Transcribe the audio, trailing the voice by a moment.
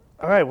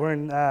All right, we're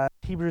in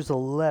Hebrews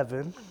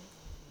 11.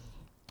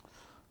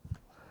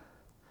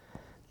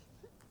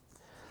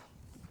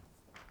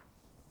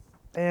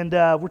 And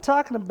we're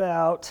talking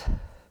about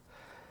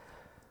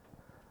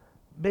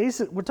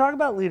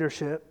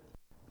leadership.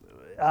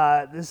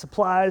 This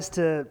applies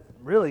to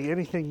really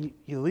anything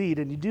you lead,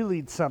 and you do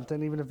lead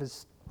something, even if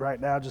it's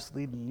right now just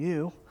leading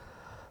you.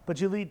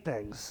 But you lead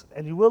things,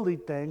 and you will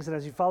lead things, and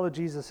as you follow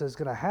Jesus, is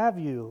going to have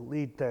you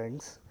lead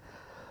things,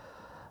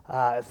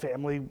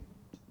 family,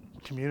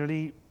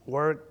 community,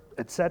 work,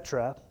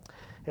 etc.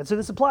 And so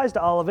this applies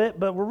to all of it,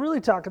 but we're really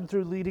talking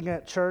through leading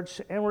at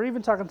church, and we're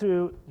even talking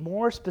through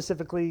more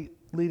specifically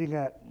leading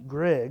at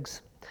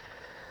Griggs.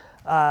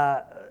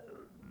 And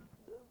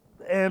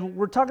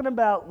we're talking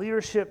about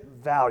leadership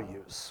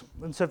values.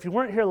 And so if you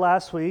weren't here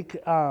last week,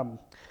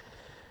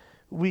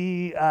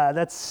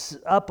 that's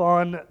up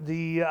on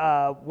the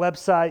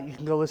website. You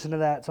can go listen to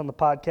that. It's on the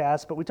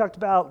podcast. But we talked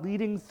about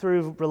leading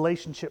through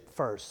relationship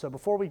first. So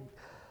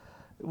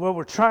what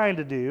we're trying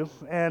to do,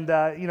 and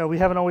we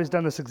haven't always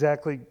done this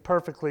exactly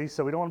perfectly,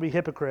 so we don't want to be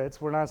hypocrites.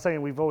 We're not saying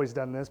we've always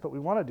done this, but we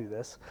want to do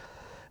this.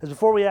 Is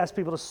before we ask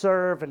people to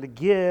serve and to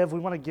give,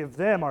 we want to give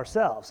them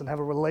ourselves and have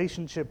a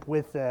relationship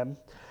with them,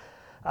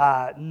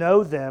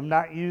 know them,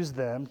 not use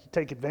them,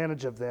 take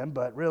advantage of them,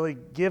 but really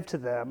give to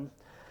them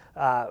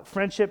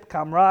friendship,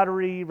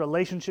 camaraderie,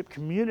 relationship,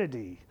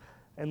 community,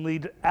 and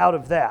lead out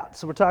of that.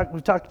 So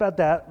we've talked about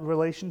that,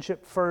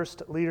 relationship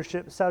first,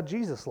 leadership. It's how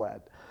Jesus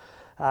led.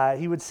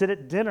 He would sit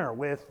at dinner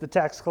with the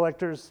tax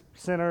collectors,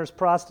 sinners,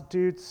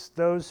 prostitutes,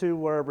 those who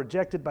were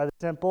rejected by the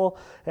temple,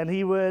 and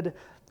he would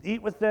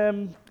eat with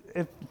them,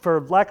 for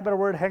lack of a better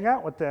word, hang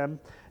out with them,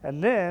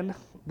 and then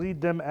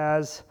lead them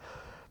as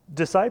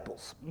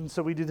disciples. And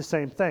so we do the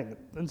same thing.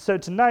 And so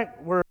tonight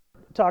we're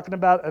talking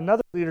about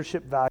another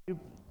leadership value,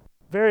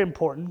 very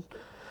important.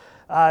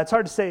 It's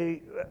hard to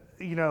say,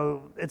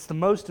 it's the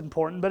most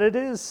important, but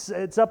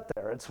it's up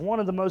there. It's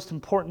one of the most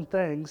important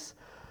things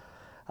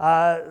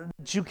that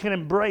you can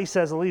embrace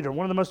as a leader,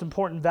 one of the most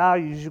important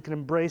values you can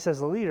embrace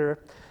as a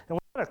leader. And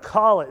we're going to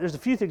call it, there's a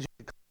few things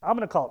I'm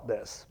going to call it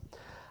this: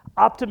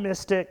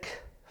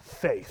 optimistic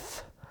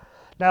faith.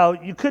 Now,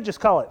 you could just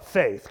call it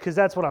faith, because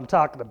that's what I'm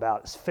talking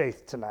about, is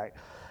faith tonight.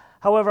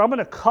 However, I'm going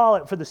to call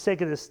it, for the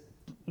sake of this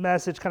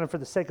message, kind of for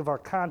the sake of our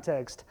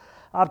context,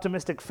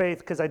 optimistic faith,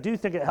 because I do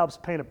think it helps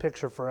paint a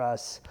picture for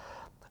us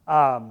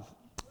that'll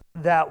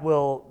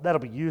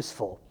be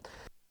useful.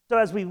 So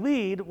as we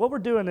lead, what we're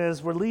doing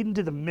is we're leading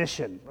to the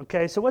mission,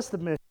 okay? So what's the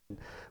mission?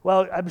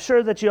 Well, I'm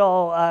sure that you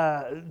all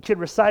can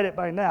recite it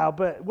by now,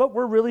 but what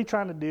we're really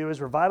trying to do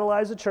is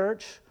revitalize a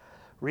church,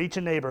 reach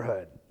a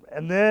neighborhood.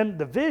 And then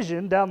the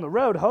vision down the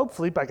road,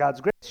 hopefully, by God's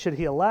grace, should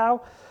He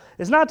allow,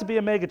 is not to be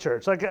a mega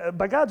church. Like,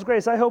 by God's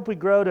grace, I hope we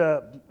grow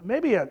to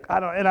maybe I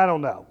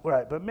don't know,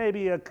 right? But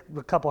maybe a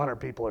couple hundred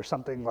people or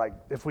something, like,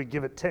 if we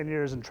give it 10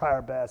 years and try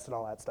our best and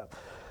all that stuff.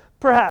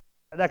 Perhaps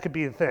that could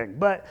be a thing,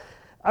 but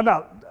I'm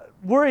not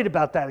worried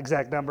about that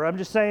exact number. I'm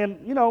just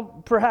saying,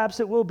 perhaps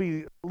it will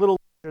be a little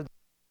larger.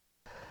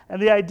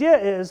 And the idea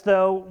is,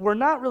 though, we're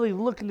not really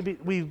looking to be,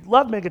 we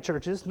love mega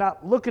churches,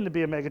 not looking to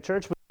be a mega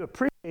church. We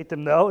appreciate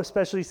them, though,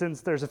 especially since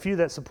there's a few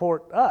that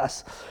support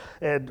us,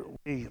 and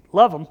we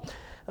love them.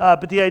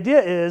 But the idea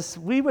is,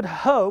 we would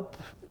hope,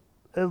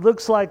 it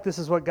looks like this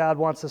is what God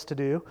wants us to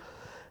do,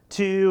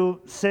 to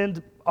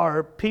send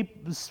our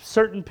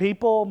certain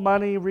people,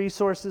 money,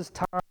 resources,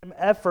 time,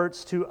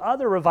 efforts to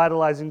other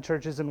revitalizing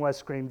churches in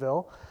West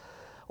Greenville,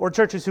 or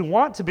churches who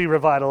want to be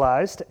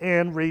revitalized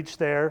and reach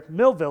their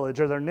mill village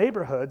or their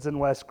neighborhoods in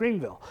West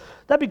Greenville.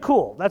 That'd be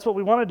cool. That's what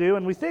we want to do,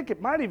 and we think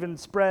it might even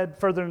spread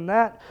further than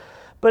that.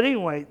 But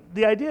anyway,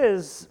 the idea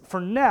is, for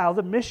now,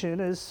 the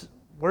mission is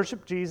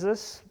worship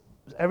Jesus.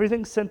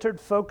 Everything's centered,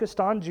 focused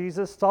on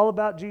Jesus. It's all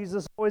about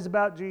Jesus, always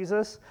about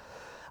Jesus.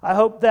 I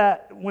hope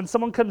that when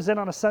someone comes in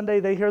on a Sunday,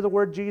 they hear the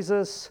word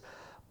Jesus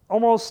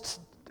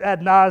almost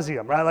ad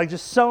nauseum, right? Like,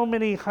 just so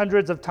many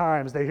hundreds of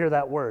times they hear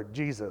that word,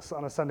 Jesus,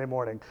 on a Sunday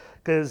morning,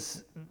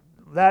 because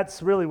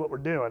that's really what we're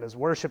doing, is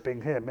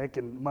worshiping Him,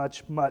 making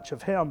much, much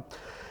of Him.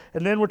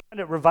 And then we're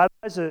trying to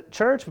revitalize a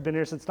church. We've been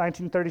here since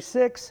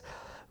 1936,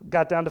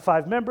 got down to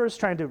 5 members,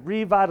 trying to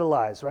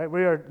revitalize, right?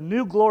 We are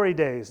new glory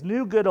days,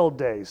 new good old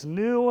days,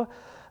 new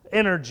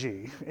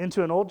energy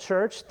into an old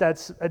church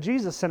that's a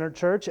Jesus-centered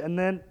church, and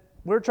then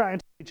we're trying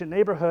to reach a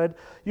neighborhood.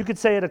 You could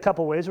say it a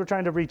couple ways. We're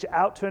trying to reach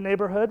out to a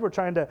neighborhood. We're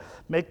trying to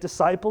make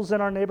disciples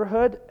in our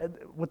neighborhood. And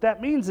what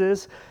that means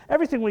is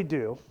everything we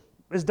do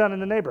is done in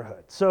the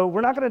neighborhood. So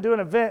we're not going to do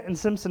an event in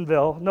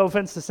Simpsonville. No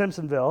offense to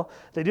Simpsonville.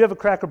 They do have a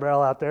Cracker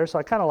Barrel out there, so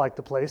I kind of like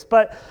the place.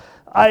 But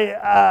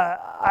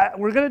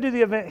we're going to do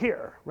the event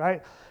here,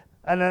 right?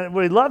 And then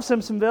we love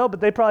Simpsonville,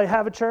 but they probably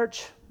have a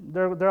church.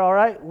 They're all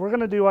right. We're going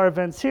to do our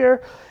events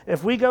here.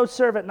 If we go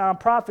serve at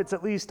nonprofits,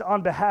 at least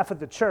on behalf of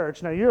the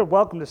church, now you're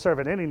welcome to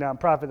serve at any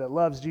nonprofit that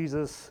loves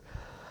Jesus,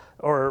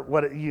 or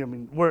what you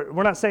mean.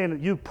 We're not saying that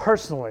you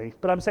personally,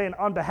 but I'm saying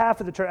on behalf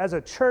of the church, as a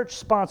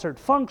church-sponsored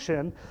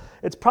function,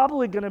 it's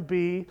probably going to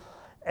be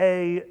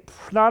a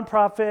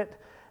nonprofit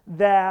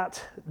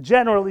that,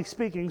 generally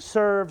speaking,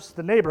 serves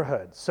the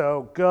neighborhood.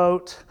 So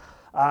GOAT,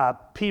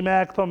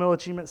 PMAC, Pomona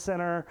Achievement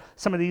Center,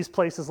 some of these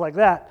places like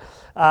that.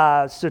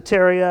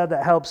 Soteria,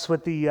 that helps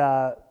with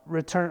the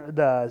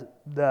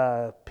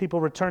people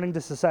returning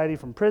to society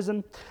from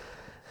prison.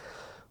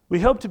 We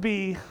hope to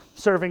be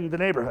serving the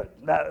neighborhood,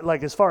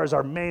 like as far as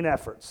our main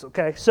efforts,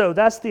 okay? So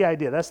that's the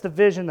idea, that's the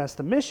vision, that's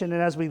the mission,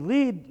 and as we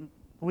lead,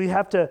 we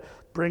have to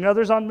bring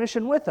others on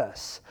mission with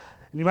us.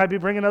 And you might be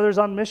bringing others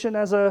on mission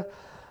as a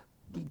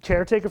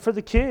caretaker for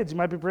the kids. You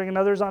might be bringing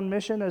others on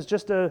mission as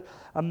just an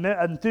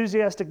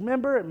enthusiastic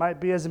member. It might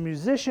be as a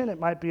musician. It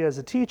might be as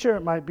a teacher.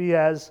 It might be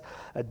as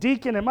a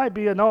deacon. It might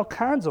be in all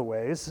kinds of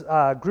ways.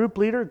 Group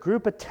leader,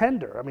 group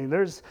attender. I mean,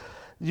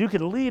 you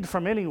can lead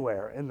from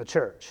anywhere in the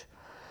church.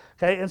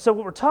 Okay, and so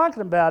what we're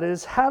talking about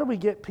is how do we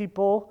get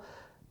people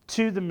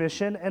to the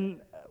mission, and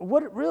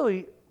what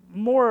really,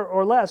 more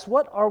or less,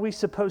 what are we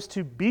supposed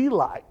to be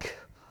like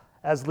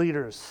as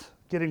leaders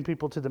getting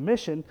people to the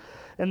mission?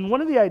 And one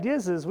of the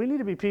ideas is we need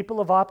to be people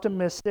of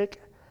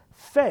optimistic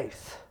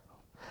faith.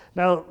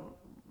 Now,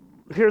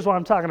 here's why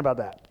I'm talking about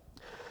that.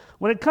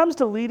 When it comes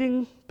to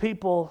leading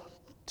people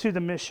to the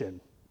mission,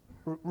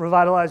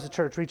 revitalize the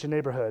church, reach a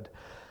neighborhood,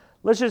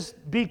 let's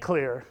just be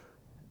clear.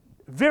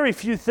 Very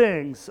few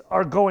things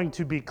are going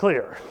to be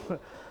clear.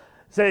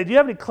 Say, do you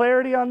have any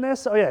clarity on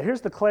this? Oh yeah,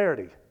 here's the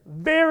clarity.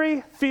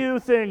 Very few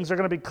things are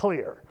going to be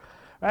clear.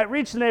 Right?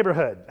 Reach the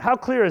neighborhood. How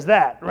clear is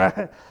that?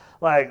 Right?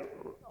 Like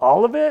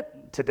all of it?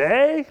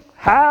 Today?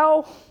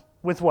 How?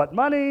 With what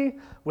money?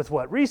 With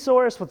what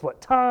resource? With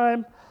what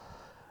time?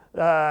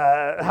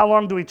 How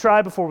long do we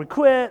try before we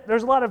quit?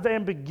 There's a lot of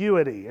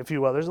ambiguity, if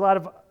you will.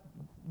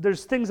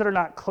 There's things that are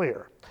not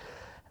clear.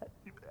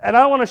 And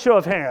I don't want to show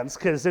of hands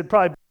because it'd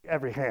probably be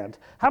every hand.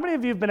 How many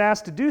of you have been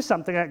asked to do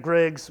something at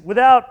Griggs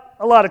without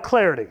a lot of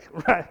clarity?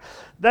 Right?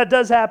 That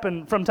does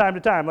happen from time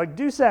to time. Like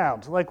do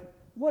sound. Like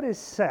what is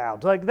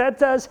sound? Like that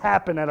does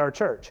happen at our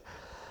church.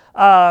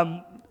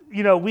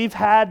 We've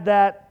had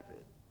that.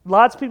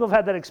 Lots of people have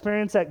had that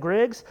experience at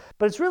Griggs,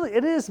 but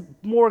it is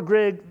more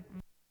Griggs.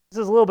 This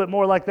is a little bit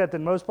more like that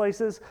than most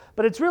places,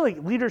 but it's really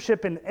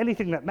leadership in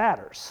anything that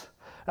matters.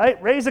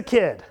 Right? Raise a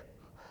kid.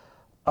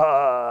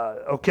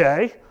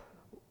 Okay.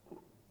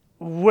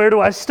 Where do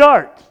I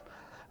start?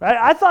 Right?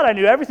 I thought I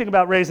knew everything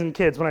about raising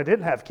kids when I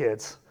didn't have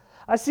kids.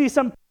 I see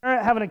some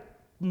parent having a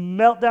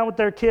meltdown with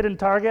their kid in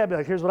Target. I'd be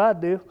like, here's what I'd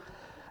do.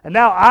 And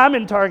now I'm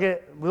in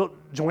Target. Well,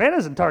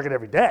 Joanna's in Target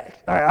every day.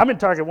 All right, I'm in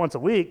Target once a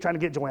week trying to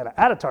get Joanna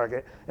out of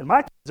Target. And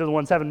my kids are the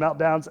ones having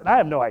meltdowns, and I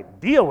have no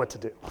idea what to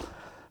do.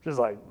 Just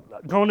like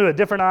going to a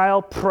different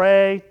aisle,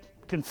 pray,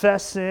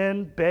 confess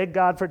sin, beg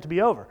God for it to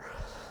be over.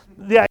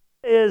 The idea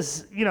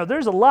is,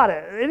 there's a lot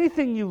of,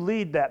 anything you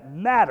lead that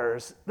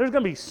matters, there's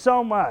going to be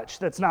so much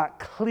that's not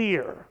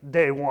clear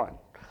day one.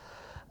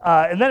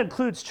 And that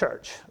includes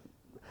church.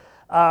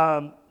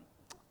 And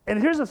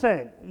here's the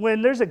thing.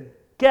 When there's a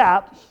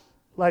gap,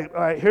 like,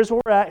 all right, here's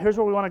where we're at, here's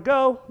where we want to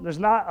go, there's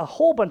not a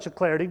whole bunch of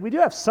clarity. We do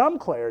have some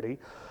clarity,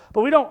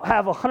 but we don't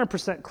have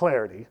 100%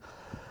 clarity.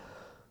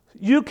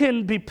 You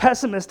can be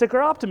pessimistic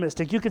or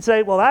optimistic. You could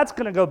say, well, that's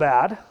going to go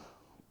bad,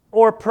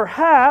 or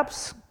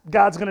perhaps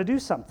God's going to do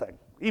something.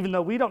 Even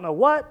though we don't know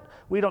what,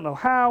 we don't know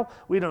how,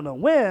 we don't know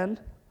when,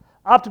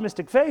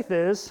 optimistic faith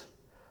is,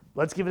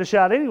 let's give it a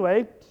shot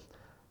anyway,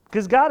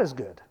 because God is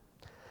good.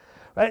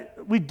 Right?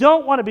 We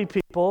don't want to be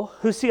people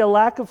who see a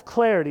lack of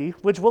clarity,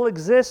 which will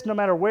exist no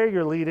matter where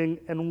you're leading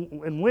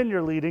and when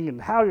you're leading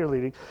and how you're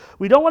leading.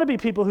 We don't want to be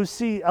people who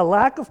see a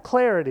lack of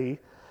clarity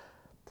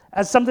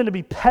as something to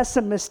be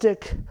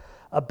pessimistic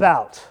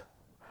about.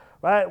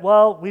 Right?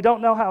 Well, we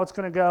don't know how it's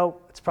going to go.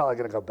 It's probably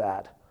going to go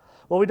bad.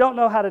 Well, we don't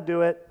know how to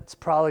do it. It's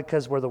probably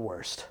because we're the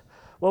worst.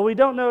 Well, we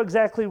don't know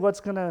exactly what's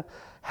going to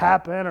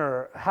happen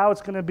or how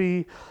it's going to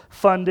be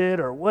funded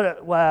or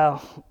what.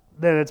 Well,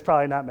 then it's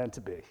probably not meant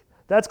to be.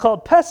 That's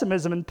called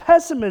pessimism, and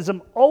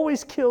pessimism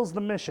always kills the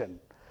mission.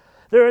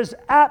 There is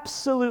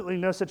absolutely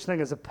no such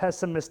thing as a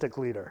pessimistic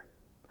leader.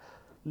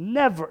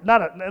 Never,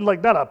 not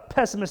a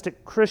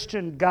pessimistic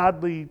Christian,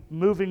 godly,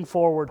 moving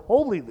forward,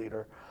 holy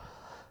leader.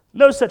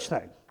 No such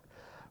thing.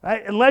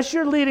 Right? Unless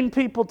you're leading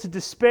people to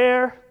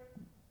despair,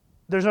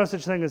 there's no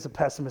such thing as a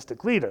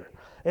pessimistic leader.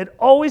 It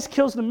always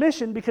kills the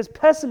mission because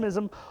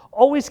pessimism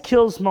always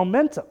kills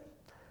momentum.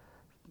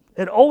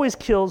 It always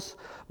kills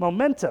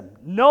momentum.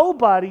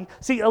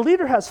 A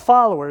leader has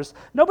followers.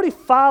 Nobody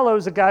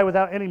follows a guy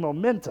without any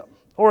momentum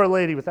or a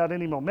lady without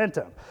any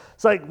momentum.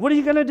 It's like, what are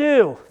you going to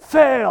do?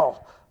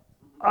 Fail.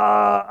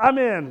 I'm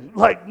in.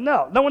 Like,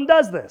 no one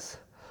does this.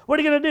 What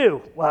are you going to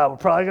do? Well, we're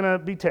probably going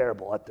to be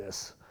terrible at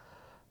this.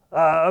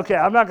 Okay,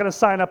 I'm not going to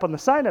sign up on the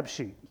sign-up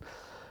sheet.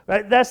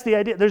 Right? That's the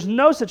idea. There's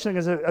no such thing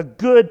as a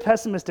good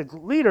pessimistic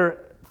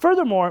leader.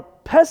 Furthermore,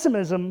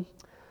 pessimism,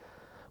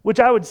 which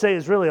I would say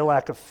is really a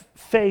lack of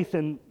faith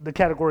in the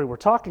category we're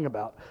talking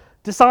about,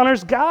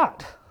 dishonors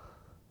God.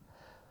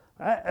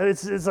 Right?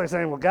 It's like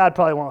saying, well, God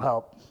probably won't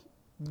help.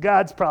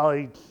 God's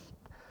probably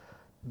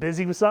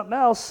busy with something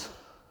else.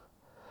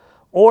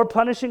 Or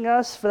punishing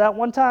us for that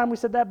one time we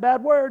said that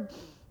bad word.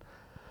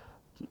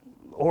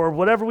 or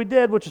whatever we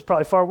did, which is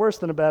probably far worse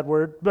than a bad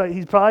word, but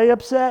he's probably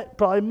upset,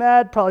 probably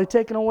mad, probably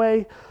taken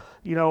away,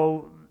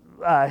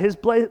 his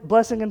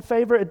blessing and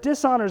favor. It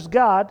dishonors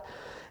God.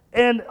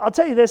 And I'll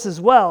tell you this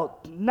as well,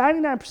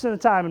 99% of the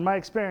time in my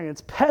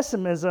experience,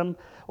 pessimism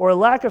or a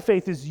lack of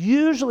faith is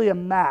usually a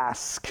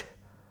mask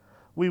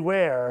we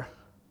wear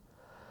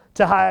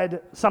to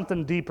hide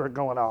something deeper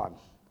going on.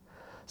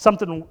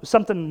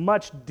 Something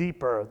much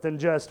deeper than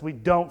just we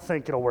don't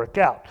think it'll work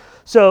out.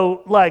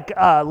 So like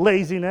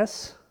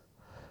laziness,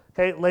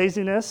 okay,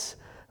 laziness.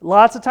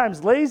 Lots of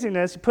times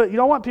laziness, you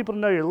don't want people to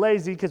know you're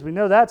lazy because we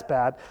know that's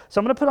bad.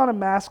 So I'm going to put on a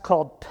mask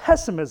called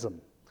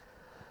pessimism.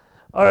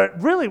 Or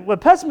really, what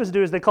pessimists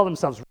do is they call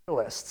themselves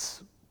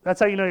realists. That's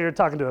how you know you're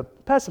talking to a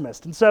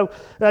pessimist. And so,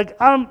 like,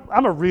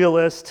 I'm a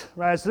realist,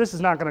 right? So this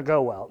is not going to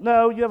go well.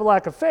 No, you have a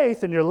lack of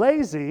faith and you're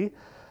lazy,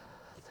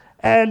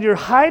 and you're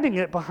hiding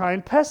it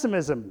behind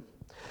pessimism.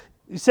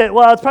 You say,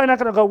 well, it's probably not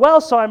going to go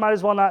well, so I might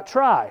as well not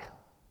try.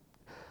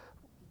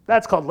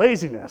 That's called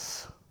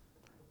laziness.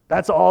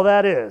 That's all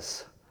that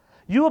is.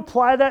 You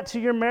apply that to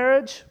your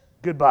marriage,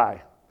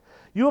 goodbye.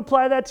 You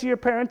apply that to your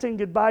parenting,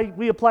 goodbye.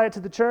 We apply it to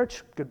the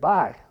church,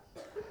 goodbye.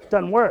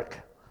 Doesn't work.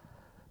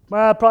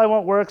 Well, it probably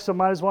won't work, so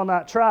might as well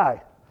not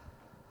try.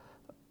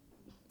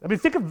 I mean,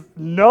 think of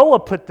Noah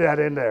put that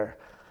in there.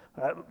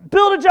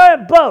 Build a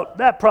giant boat.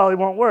 That probably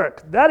won't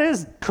work. That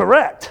is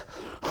correct.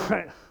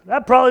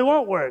 That probably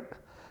won't work.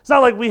 It's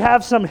not like we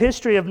have some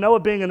history of Noah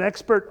being an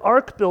expert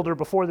ark builder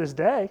before this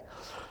day.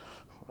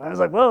 I was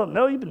like, well,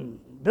 no, you've been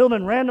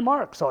building random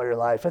arks all your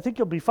life. I think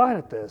you'll be fine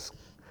at this.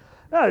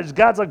 No,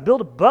 God's like,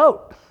 build a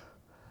boat.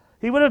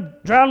 He would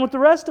have drowned with the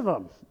rest of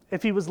them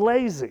if he was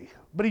lazy.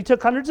 But he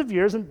took hundreds of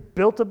years and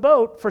built a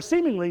boat for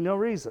seemingly no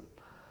reason,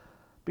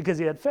 because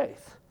he had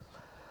faith.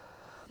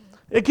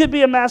 It could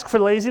be a mask for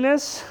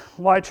laziness.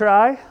 Why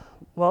try?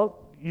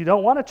 Well, you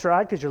don't want to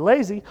try because you're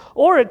lazy.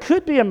 Or it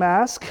could be a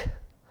mask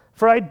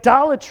for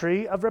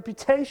idolatry of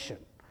reputation.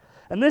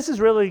 And this is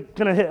really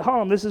going to hit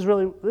home. This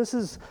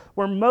is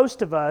where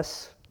most of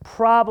us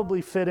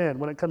probably fit in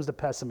when it comes to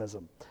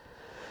pessimism.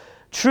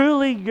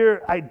 Truly,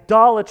 you're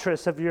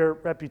idolatrous of your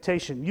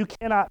reputation. You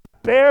cannot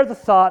bear the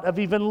thought of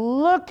even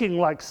looking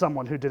like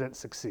someone who didn't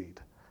succeed.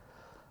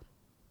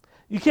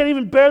 You can't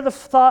even bear the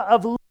thought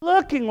of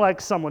looking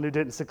like someone who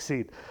didn't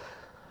succeed.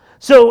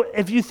 So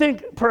if you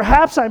think,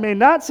 perhaps I may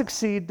not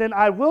succeed, then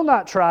I will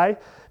not try,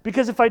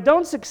 because if I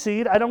don't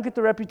succeed, I don't get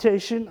the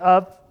reputation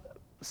of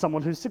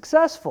someone who's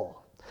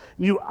successful.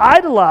 You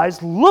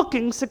idolize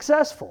looking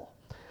successful.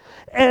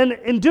 And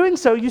in doing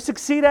so, you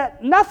succeed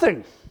at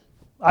nothing.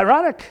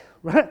 Ironic,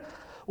 right?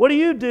 What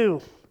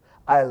do?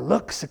 I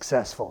look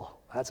successful.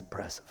 That's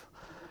impressive.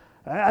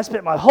 I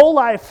spent my whole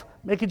life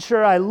making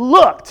sure I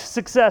looked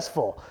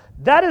successful.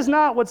 That is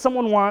not what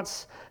someone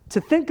wants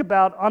to think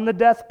about on the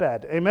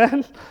deathbed.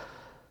 Amen?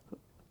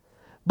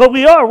 But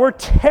we're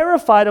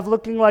terrified of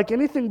looking like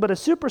anything but a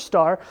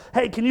superstar.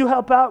 Hey, can you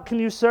help out? Can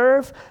you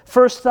serve?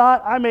 First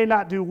thought, I may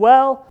not do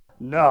well.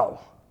 No.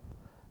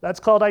 That's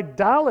called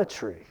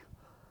idolatry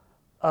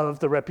of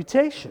the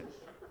reputation.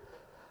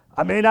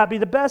 I may not be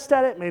the best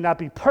at it, may not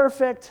be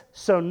perfect,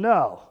 so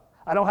no.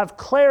 I don't have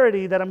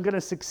clarity that I'm going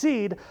to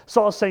succeed,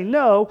 so I'll say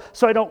no,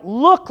 so I don't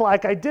look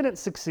like I didn't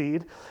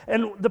succeed.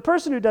 And the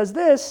person who does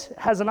this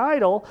has an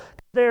idol.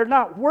 They're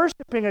not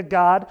worshiping a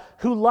God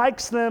who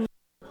likes them,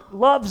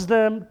 loves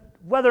them,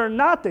 whether or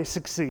not they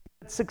succeed.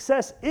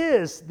 Success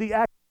is the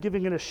act of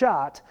giving it a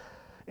shot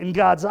in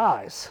God's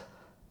eyes.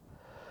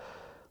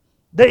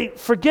 They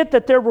forget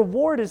that their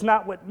reward is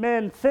not what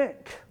men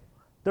think.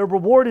 Their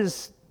reward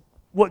is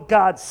what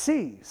God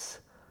sees.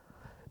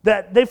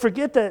 That they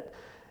forget that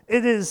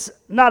it is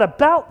not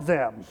about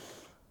them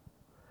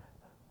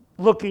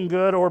looking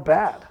good or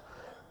bad.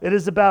 It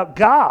is about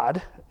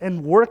God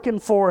and working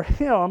for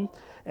Him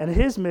and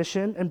His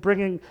mission and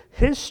bringing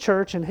His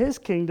church and His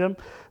kingdom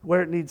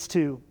where it needs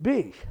to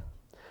be.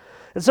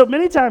 And so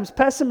many times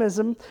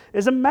pessimism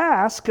is a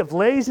mask of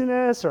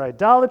laziness or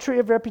idolatry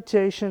of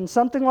reputation,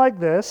 something like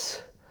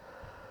this,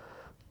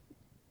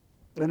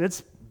 and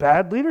it's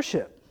bad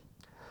leadership.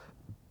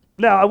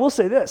 Now, I will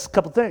say this, a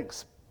couple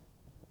things.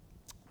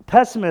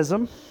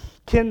 Pessimism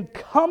can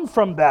come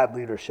from bad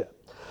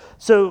leadership.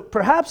 So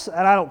perhaps,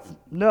 and I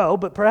don't know,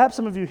 but perhaps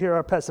some of you here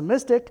are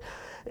pessimistic.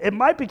 It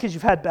might be because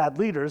you've had bad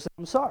leaders.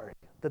 I'm sorry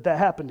that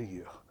happened to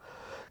you.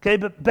 Okay,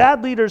 but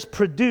bad leaders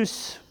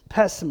produce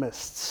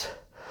pessimists.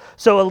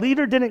 So a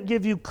leader didn't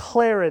give you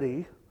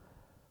clarity,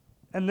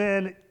 and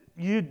then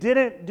you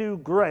didn't do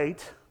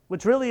great,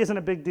 which really isn't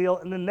a big deal,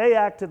 and then they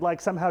acted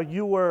like somehow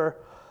you were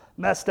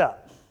messed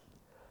up.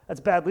 That's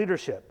bad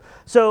leadership.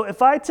 So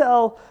if I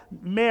tell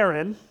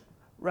Marin,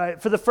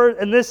 right, for the first,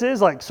 and this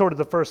is like sort of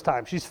the first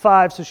time. She's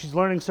 5, so she's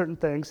learning certain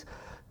things.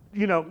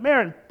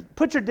 Marin,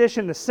 put your dish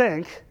in the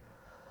sink,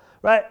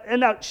 right?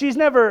 And now she's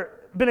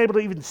never been able to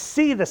even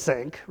see the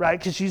sink, right?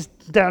 Because she's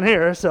down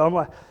here.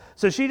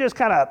 So she just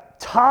kind of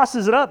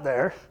tosses it up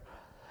there,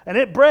 and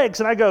it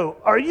breaks. And I go,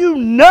 "Are you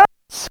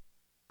nuts?"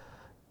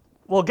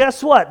 Well,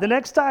 guess what? The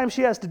next time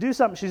she has to do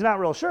something she's not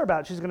real sure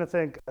about, she's going to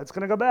think it's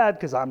going to go bad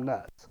because I'm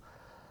nuts.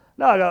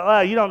 No, I go,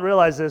 you don't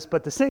realize this,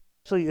 but the sink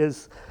actually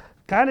is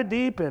kind of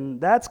deep, and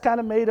that's kind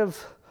of made of,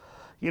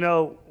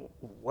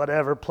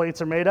 whatever plates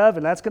are made of,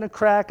 and that's going to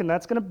crack, and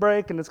that's going to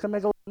break, and it's going to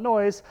make a lot of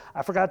noise.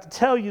 I forgot to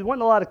tell you, there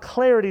wasn't a lot of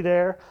clarity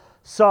there.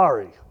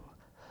 Sorry.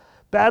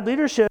 Bad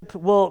leadership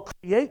will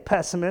create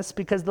pessimists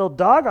because they'll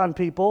dog on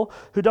people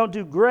who don't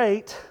do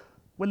great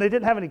when they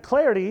didn't have any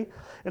clarity.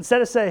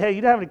 Instead of saying, hey, you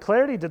didn't have any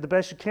clarity, did the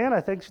best you can,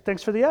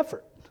 thanks for the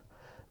effort,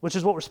 which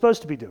is what we're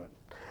supposed to be doing.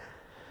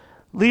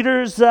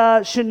 Leaders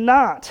should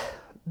not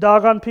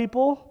dog on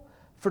people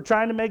for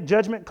trying to make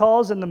judgment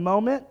calls in the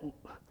moment.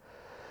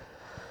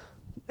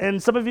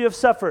 And some of you have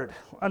suffered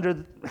under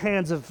the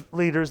hands of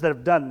leaders that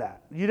have done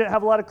that. You didn't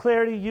have a lot of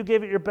clarity. You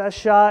gave it your best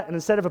shot. And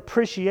instead of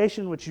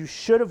appreciation, which you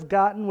should have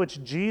gotten,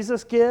 which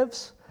Jesus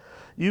gives,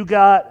 you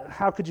got,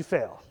 how could you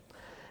fail?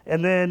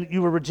 And then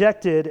you were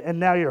rejected, and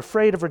now you're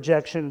afraid of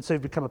rejection. And so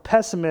you've become a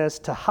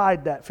pessimist to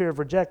hide that fear of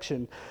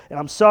rejection. And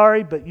I'm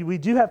sorry, but we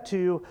do have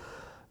to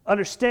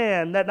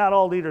understand that not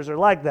all leaders are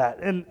like that.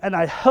 And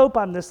I hope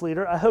I'm this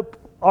leader. I hope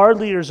our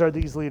leaders are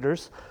these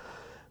leaders.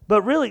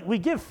 But really, we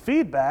give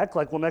feedback,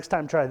 like, well, next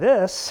time try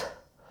this.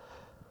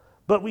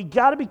 But we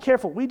got to be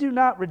careful. We do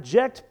not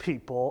reject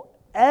people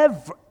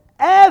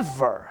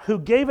ever who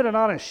gave it an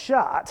honest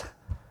shot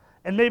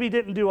and maybe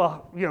didn't get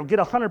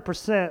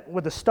 100%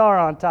 with a star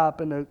on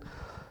top and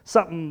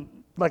something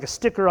like a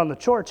sticker on the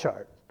chore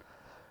chart.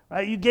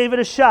 Right? You gave it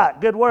a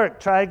shot. Good work.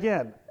 Try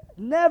again.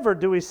 Never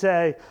do we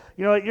say,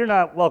 you know what, you're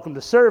not welcome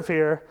to serve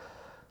here,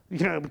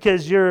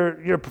 because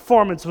your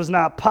performance was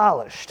not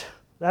polished.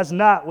 That's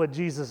not what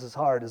Jesus'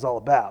 heart is all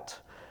about.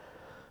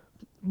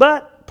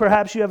 But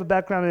perhaps you have a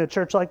background in a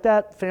church like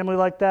that, family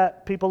like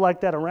that, people like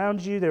that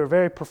around you. They were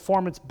very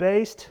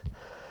performance-based,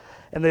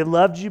 and they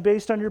loved you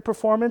based on your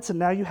performance, and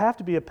now you have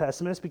to be a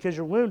pessimist because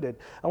you're wounded.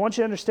 I want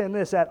you to understand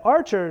this. At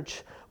our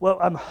church, well,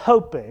 I'm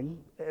hoping,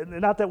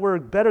 not that we're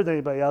better than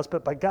anybody else,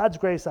 but by God's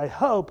grace, I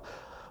hope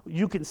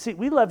you can see,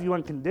 we love you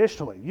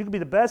unconditionally. You can be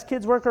the best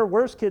kids worker,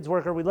 worst kids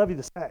worker, we love you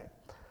the same.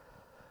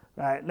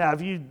 Right. Now,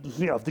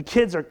 if the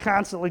kids are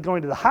constantly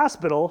going to the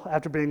hospital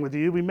after being with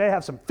you, we may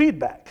have some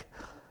feedback.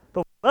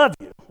 But we love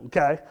you,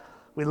 okay?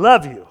 We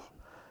love you.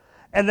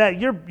 And that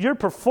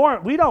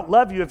we don't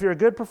love you if you're a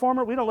good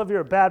performer. We don't love you if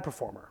you're a bad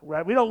performer,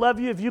 right? We don't love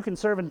you if you can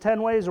serve in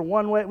 10 ways or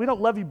one way. We don't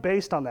love you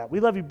based on that.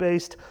 We love you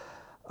based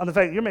on the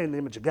fact that you're made in the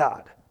image of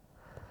God.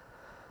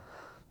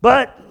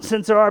 But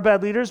since there are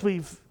bad leaders,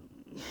 we've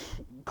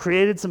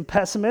created some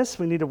pessimists.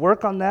 We need to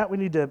work on that. We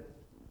need to,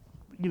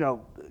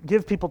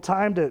 give people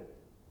time to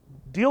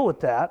deal with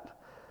that.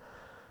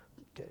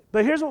 Okay.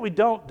 But here's what we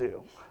don't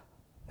do,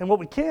 and what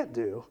we can't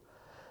do,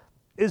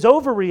 is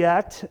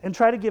overreact and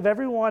try to give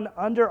everyone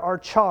under our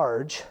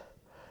charge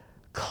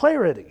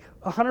clarity,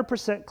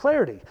 100%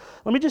 clarity.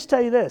 Let me just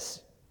tell you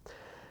this.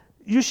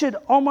 You should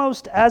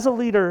almost, as a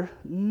leader,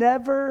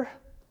 never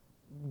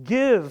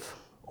give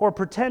or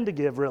pretend to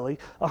give, really,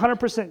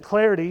 100%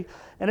 clarity.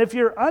 And if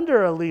you're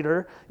under a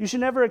leader, you should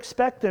never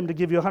expect them to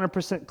give you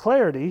 100%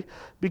 clarity,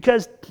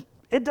 because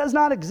it does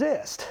not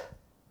exist.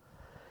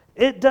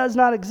 It does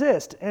not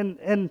exist.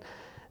 And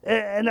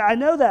I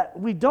know that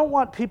we don't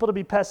want people to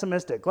be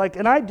pessimistic.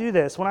 And I do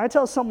this. When I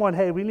tell someone,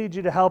 hey, we need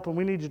you to help and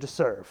we need you to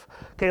serve.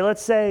 Okay,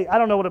 let's say, I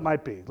don't know what it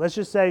might be. Let's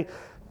just say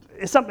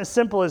it's something as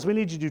simple as we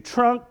need you to do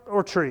trunk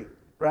or treat,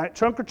 right?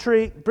 Trunk or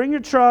treat, bring your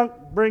trunk,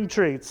 bring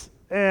treats.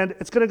 And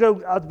it's going to go,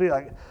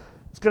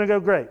 it's going to go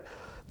great.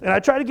 And I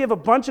try to give a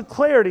bunch of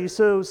clarity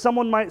so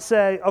someone might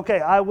say, okay,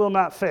 I will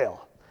not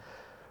fail.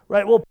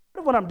 Right? Well,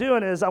 part of what I'm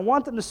doing is I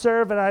want them to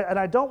serve, and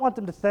I don't want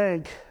them to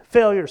think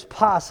failure is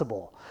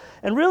possible.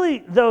 And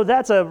really, though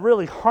that's a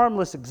really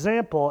harmless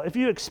example, if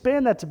you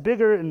expand that to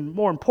bigger and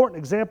more important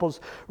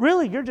examples,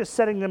 really you're just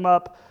setting them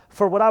up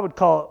for what I would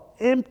call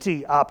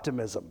empty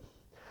optimism.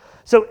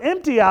 So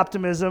empty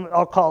optimism,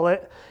 I'll call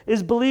it,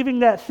 is believing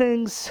that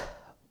things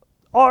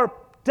are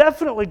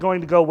definitely going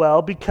to go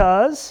well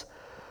because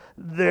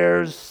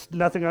there's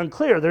nothing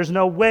unclear. There's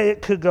no way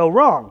it could go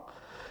wrong.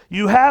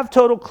 You have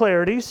total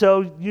clarity,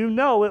 so you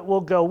know it will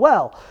go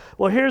well.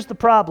 Well, here's the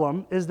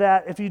problem, is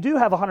that if you do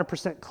have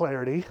 100%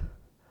 clarity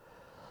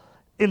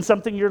in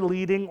something you're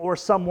leading or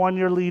someone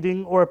you're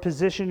leading or a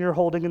position you're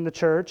holding in the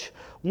church,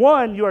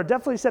 one, you are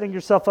definitely setting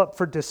yourself up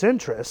for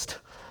disinterest,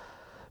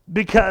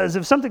 because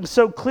if something's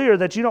so clear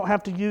that you don't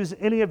have to use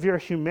any of your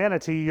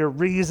humanity, your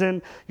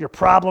reason, your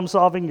problem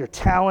solving, your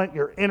talent,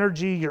 your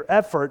energy, your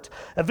effort,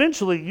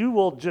 eventually you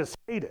will just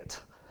hate it.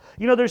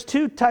 There's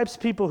two types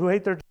of people who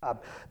hate their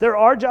job. There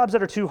are jobs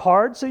that are too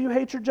hard, so you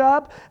hate your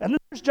job, and then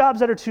there's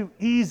jobs that are too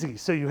easy,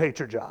 so you hate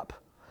your job.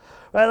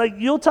 Right?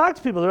 You'll talk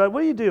to people, they're like,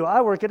 what do you do?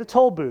 I work at a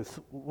toll booth.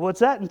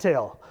 What's that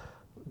entail?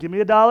 Give me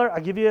 $1, I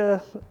give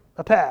you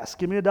a pass.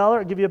 Give me $1,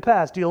 I give you a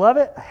pass. Do you love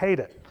it? I hate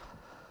it.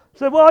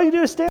 So, well, all you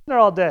do is stand there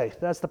all day.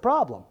 That's the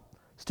problem.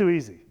 It's too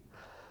easy.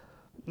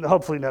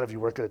 Hopefully none of you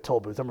work at a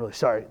toll booth. I'm really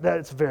sorry.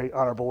 That's a very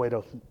honorable way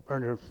to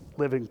earn your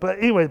living. But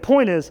anyway, the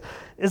point is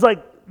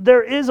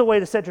there is a way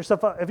to set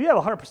yourself up. If you have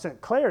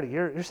 100% clarity,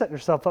 you're setting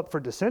yourself up for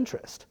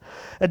disinterest.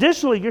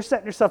 Additionally, you're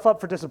setting yourself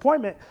up for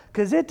disappointment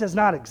because it does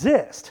not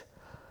exist.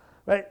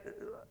 Right?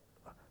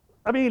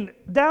 I mean,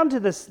 down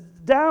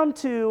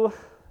to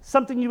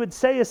something you would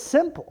say is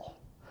simple.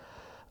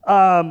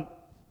 I'm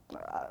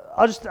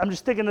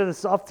just thinking of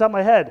this off the top of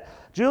my head.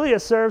 Julia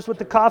serves with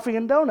the coffee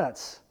and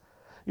donuts.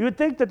 You would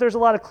think that there's a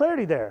lot of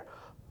clarity there.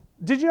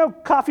 Did you know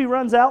coffee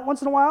runs out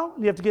once in a while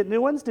and you have to get new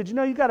ones? Did you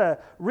know you got to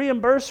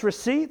reimburse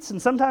receipts and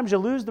sometimes you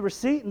lose the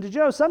receipt? And did you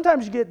know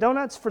sometimes you get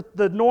donuts for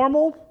the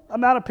normal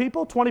amount of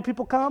people, 20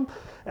 people come,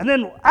 and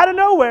then out of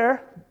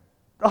nowhere,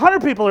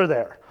 100 people are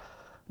there.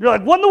 You're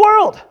like, what in the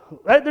world?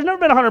 Right? There's never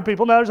been 100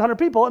 people, now there's 100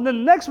 people, and then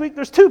the next week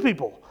there's 2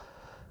 people.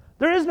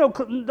 There is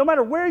no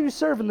matter where you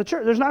serve in the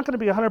church, there's not going to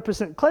be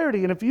 100%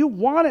 clarity. And if you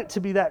want it to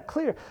be that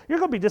clear, you're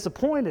going to be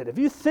disappointed. If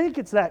you think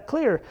it's that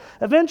clear,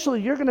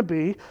 eventually you're going to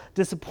be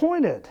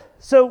disappointed.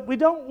 So we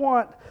don't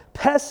want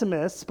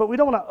pessimists, but we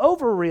don't want to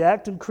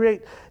overreact and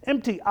create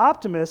empty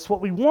optimists.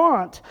 What we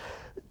want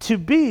to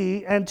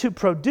be and to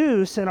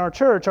produce in our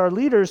church are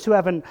leaders who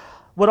have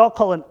what I'll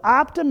call an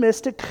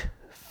optimistic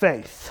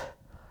faith.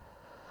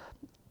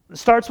 It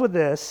starts with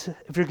this.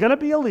 If you're going to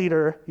be a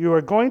leader, you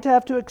are going to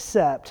have to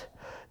accept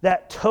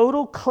that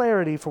total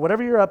clarity for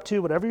whatever you're up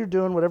to, whatever you're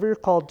doing, whatever you're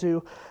called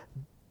to,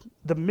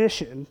 the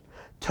mission,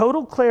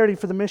 total clarity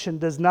for the mission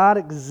does not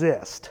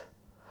exist.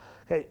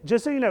 Okay,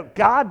 just so you know,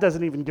 God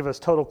doesn't even give us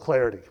total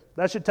clarity.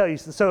 That should tell you.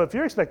 So if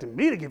you're expecting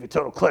me to give you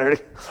total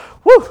clarity,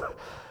 whew,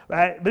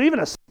 right? But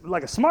even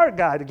a smart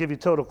guy to give you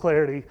total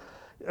clarity,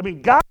 I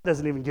mean, God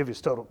doesn't even give you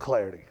total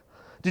clarity.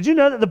 Did you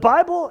know that the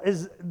Bible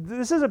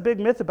this is a big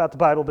myth about the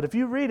Bible, but if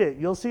you read it,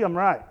 you'll see I'm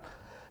right.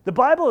 The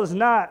Bible is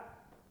not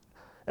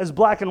as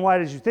black and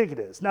white as you think it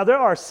is. Now, there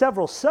are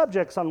several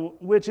subjects on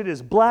which it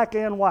is black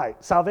and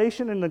white.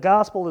 Salvation in the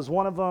gospel is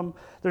one of them.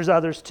 There's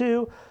others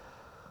too.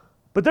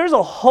 But there's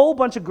a whole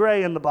bunch of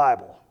gray in the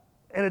Bible,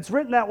 and it's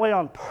written that way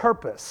on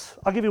purpose.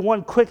 I'll give you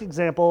one quick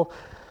example.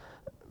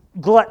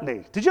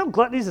 Gluttony. Did you know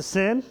gluttony is a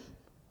sin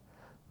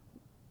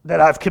that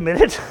I've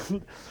committed?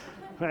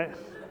 Right?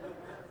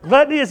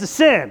 Gluttony is a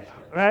sin,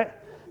 right?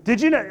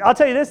 Did you know? I'll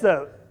tell you this,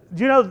 though.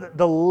 Do you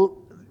know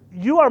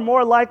you are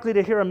more likely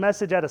to hear a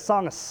message at a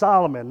Song of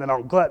Solomon than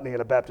on gluttony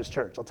in a Baptist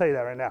church. I'll tell you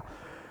that right now.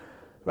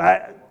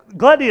 Right?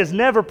 Gluttony is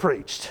never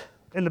preached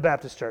in the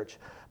Baptist church.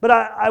 But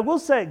I will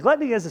say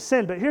gluttony is a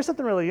sin, but here's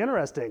something really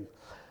interesting.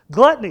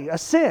 Gluttony, a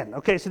sin.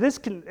 Okay, so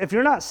if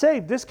you're not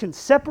saved, this can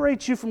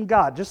separate you from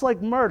God, just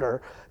like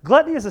murder.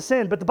 Gluttony is a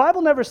sin, but the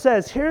Bible never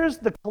says, here's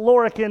the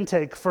caloric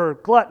intake for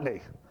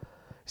gluttony.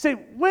 See,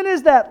 when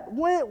is that?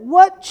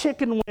 What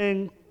chicken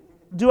wing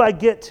do I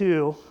get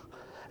to?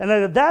 And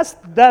then that's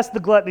the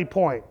gluttony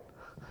point.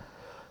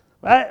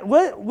 Right?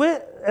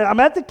 I'm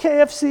at the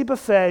KFC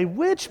buffet.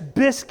 Which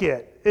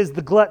biscuit is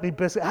the gluttony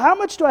biscuit? How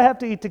much do I have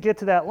to eat to get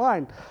to that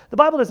line? The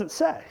Bible doesn't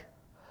say.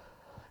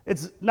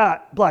 It's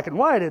not black and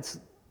white, it's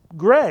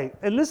gray.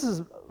 And this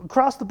is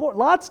across the board.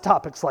 Lots of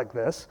topics like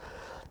this.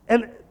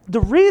 And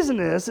the reason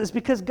is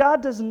because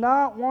God does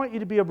not want you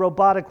to be a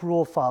robotic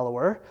rule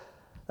follower.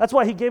 That's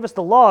why he gave us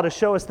the law to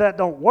show us that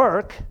don't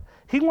work.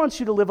 He wants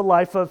you to live a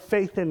life of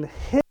faith in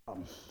him.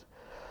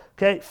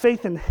 Okay,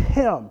 faith in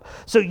him.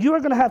 So you are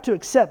going to have to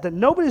accept that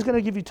nobody's going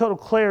to give you total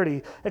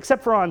clarity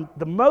except for on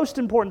the most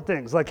important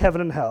things like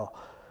heaven and hell.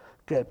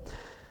 Okay,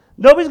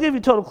 nobody's going to give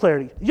you total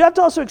clarity. You have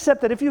to also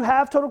accept that if you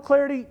have total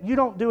clarity, you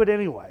don't do it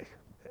anyway.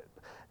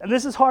 And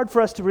this is hard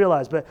for us to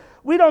realize, but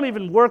we don't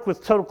even work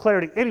with total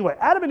clarity anyway.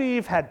 Adam and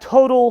Eve had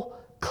total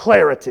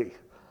clarity,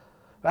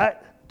 right?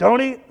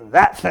 Don't eat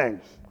that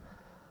thing.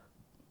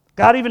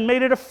 God even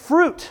made it a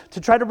fruit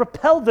to try to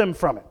repel them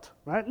from it.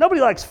 Right? Nobody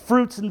likes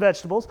fruits and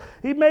vegetables.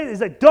 He's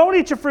like, don't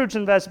eat your fruits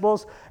and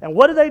vegetables. And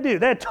what do?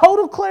 They had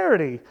total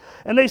clarity,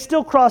 and they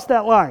still crossed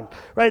that line.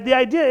 Right? The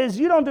idea is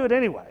you don't do it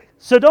anyway.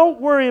 So don't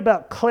worry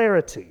about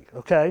clarity,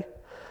 okay?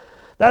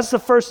 That's the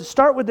first.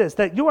 Start with this,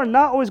 that you are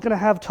not always going to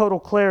have total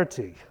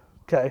clarity,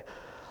 okay?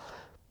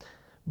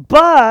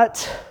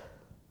 But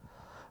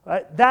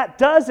right, that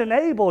does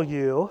enable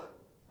you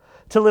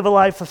to live a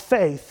life of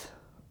faith.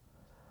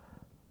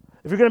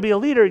 If you're going to be a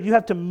leader, you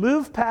have to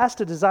move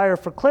past a desire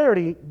for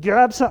clarity,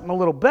 grab something a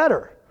little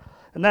better,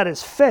 and that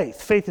is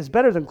faith. Faith is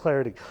better than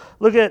clarity.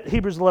 Look at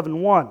Hebrews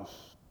 11:1.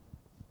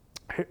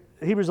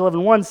 Hebrews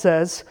 11:1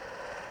 says,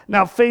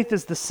 now faith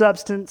is the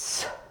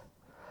substance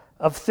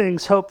of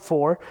things hoped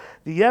for,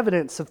 the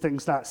evidence of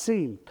things not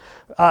seen.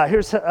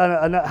 Here's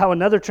how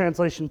another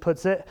translation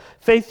puts it.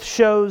 Faith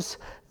shows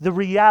the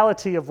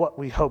reality of what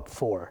we hope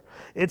for.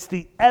 It's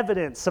the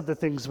evidence of the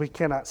things we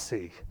cannot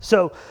see.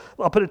 So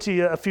I'll put it to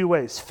you a few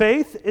ways.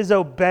 Faith is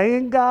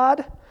obeying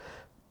God,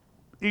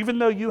 even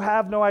though you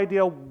have no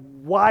idea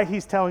why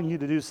he's telling you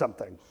to do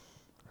something.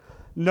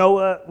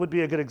 Noah would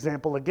be a good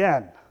example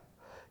again.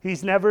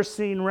 He's never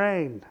seen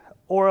rain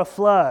or a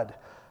flood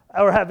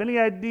or have any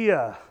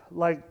idea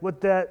like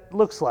what that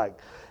looks like.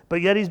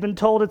 But yet he's been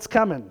told it's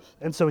coming,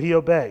 and so he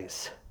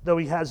obeys, though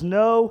he has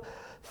no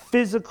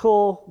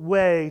physical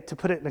way to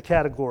put it in a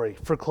category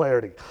for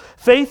clarity.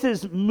 Faith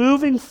is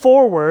moving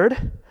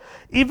forward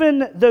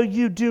even though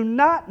you do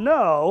not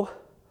know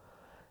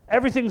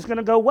everything's going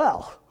to go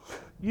well.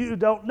 You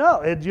don't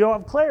know, and you don't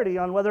have clarity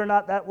on whether or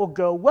not that will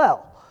go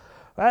well.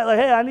 Right? Like,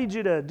 hey, I need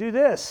you to do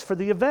this for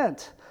the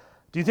event.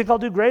 Do you think I'll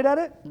do great at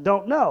it?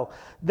 Don't know.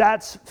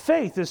 That's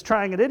faith is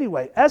trying it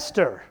anyway.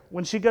 Esther,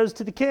 when she goes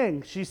to the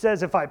king, she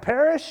says, if I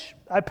perish,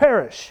 I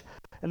perish.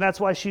 And that's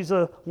why she's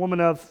a woman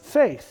of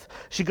faith.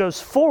 She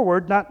goes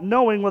forward not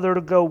knowing whether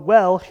it'll go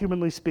well,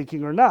 humanly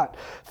speaking, or not.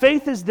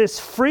 Faith is this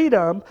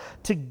freedom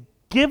to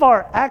give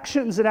our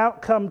actions and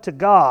outcome to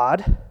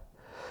God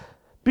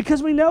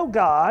because we know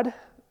God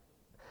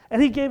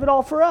and he gave it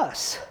all for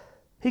us.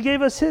 He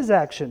gave us his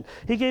action.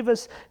 He gave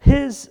us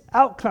his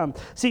outcome.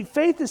 See,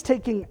 faith is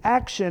taking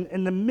action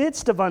in the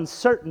midst of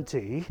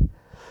uncertainty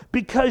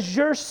because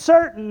you're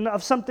certain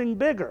of something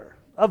bigger,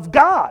 of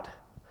God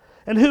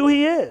and who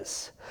he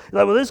is. You're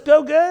like, will this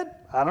go good?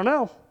 I don't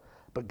know,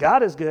 but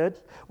God is good.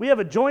 We have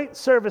a joint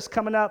service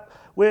coming up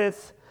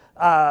with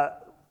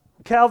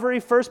Calvary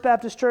First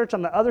Baptist Church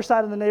on the other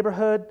side of the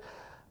neighborhood,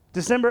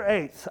 December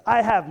 8th.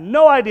 I have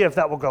no idea if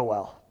that will go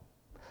well,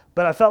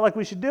 but I felt like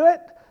we should do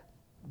it.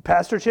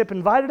 Pastor Chip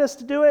invited us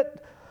to do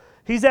it.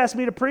 He's asked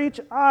me to preach.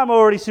 I'm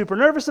already super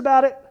nervous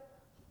about it.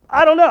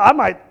 I don't know. I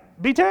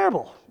might be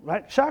terrible,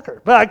 right?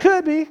 Shocker. But I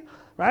could be,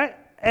 right?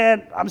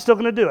 And I'm still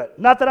going to do it.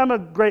 Not that I'm a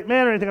great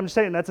man or anything. I'm just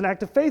saying that's an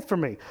act of faith for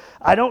me.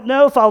 I don't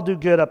know if I'll do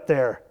good up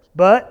there,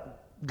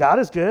 but God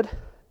is good.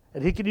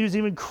 And he can use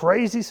even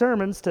crazy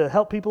sermons to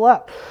help people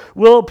out.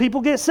 Will people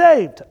get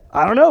saved?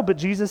 I don't know, but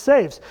Jesus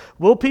saves.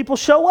 Will people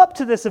show up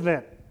to this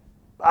event?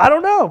 I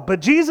don't know, but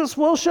Jesus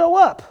will show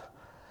up.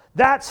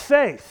 That's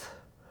faith.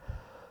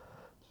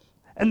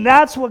 And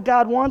that's what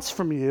God wants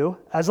from you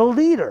as a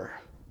leader.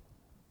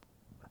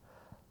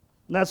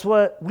 And that's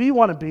what we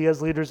want to be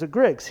as leaders at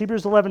Griggs.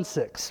 Hebrews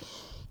 11:6.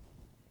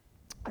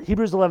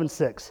 Hebrews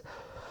 11:6.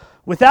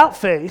 Without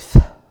faith,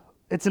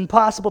 it's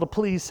impossible to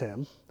please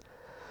him.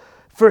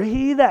 For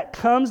he that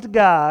comes to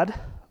God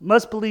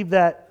must believe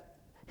that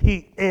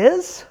he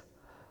is,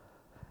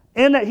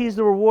 and that he's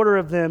the rewarder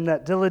of them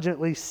that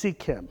diligently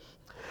seek him.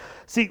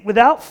 See,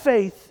 without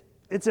faith,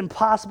 it's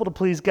impossible to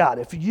please God.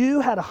 If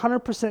you had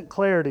 100%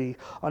 clarity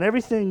on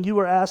everything you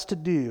were asked to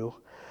do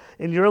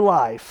in your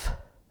life,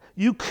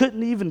 you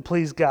couldn't even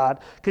please God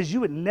because you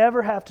would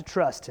never have to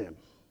trust him,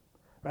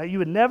 right? You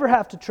would never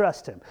have to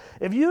trust him.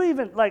 If you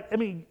even,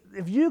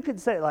 if you could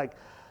say,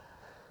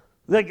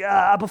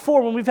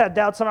 before when we've had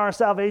doubts on our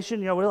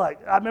salvation, we're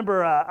like, I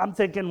remember I'm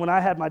thinking when I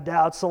had my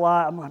doubts a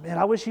lot, I'm like, man,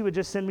 I wish he would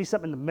just send me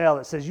something in the mail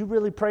that says, you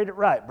really prayed it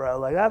right, bro.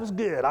 Like, that was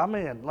good. I'm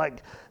in.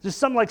 Like, just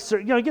something like,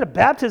 you get a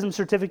baptism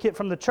certificate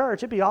from the church.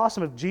 It'd be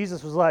awesome if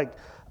Jesus was like,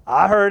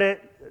 I heard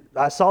it.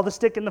 I saw the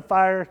stick in the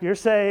fire. You're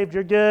saved.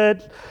 You're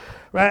good.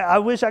 Right? I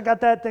wish I got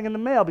that thing in the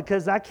mail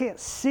because I can't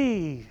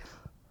see.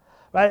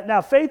 Right?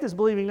 Now, faith is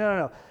believing,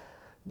 no.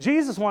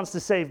 Jesus wants to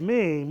save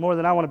me more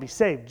than I want to be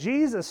saved.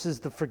 Jesus is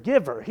the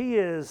forgiver.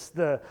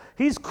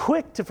 He's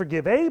quick to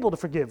forgive, able to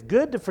forgive,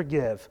 good to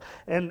forgive.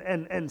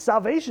 And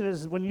salvation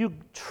is when you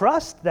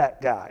trust that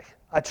guy.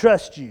 I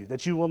trust you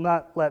that you will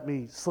not let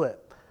me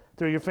slip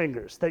through your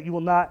fingers, that you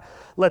will not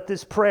let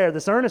this prayer,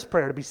 this earnest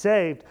prayer to be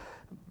saved,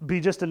 be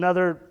just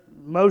another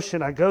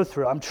motion I go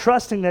through. I'm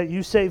trusting that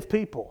you save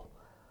people.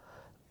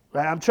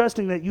 Right? I'm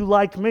trusting that you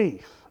like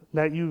me,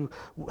 that you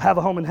have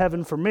a home in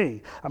heaven for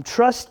me. I'm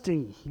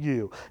trusting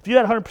you. If you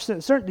had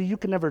 100% certainty, you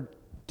can never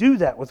do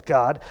that with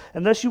God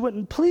unless you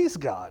wouldn't please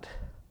God.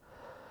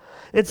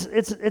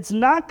 It's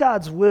not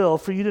God's will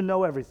for you to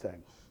know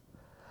everything.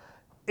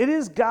 It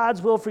is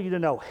God's will for you to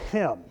know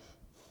him.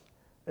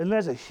 And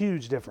there's a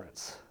huge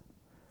difference.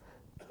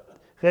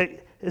 Okay?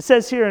 It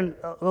says here in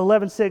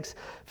 11:6,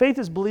 faith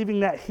is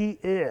believing that he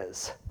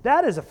is.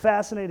 That is a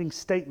fascinating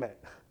statement.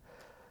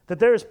 That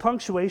there is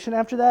punctuation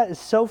after that is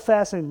so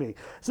fascinating to me.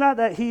 It's not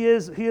that he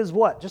is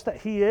what? Just that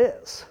he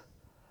is.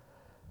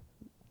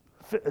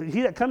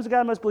 He that comes to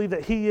God must believe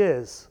that he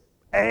is.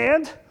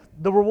 And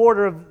the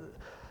rewarder of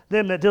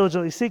them that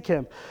diligently seek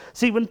him.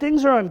 See, when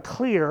things are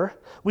unclear,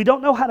 we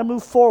don't know how to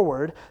move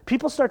forward,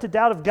 people start to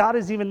doubt if God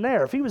is even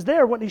there. If he was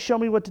there, wouldn't he show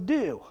me what to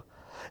do?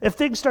 If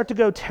things start to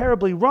go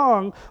terribly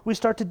wrong, we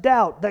start to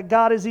doubt that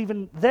God is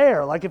even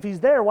there. Like if he's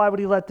there, why would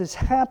he let this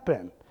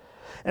happen?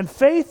 And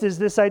faith is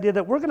this idea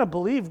that we're going to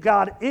believe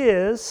God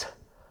is,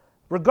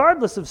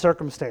 regardless of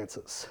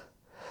circumstances.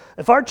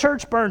 If our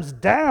church burns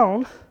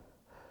down,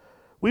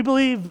 we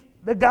believe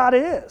that God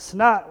is.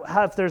 Not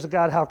if there's a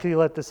God, how can he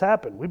let this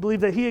happen? We believe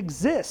that he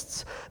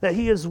exists, that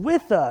he is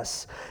with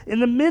us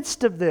in the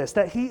midst of this,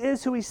 that he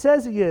is who he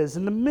says he is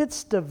in the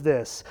midst of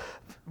this.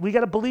 We got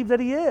to believe that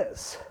he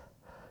is.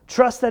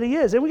 Trust that he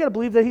is. And we got to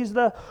believe that he's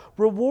the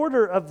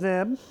rewarder of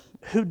them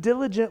who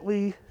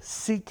diligently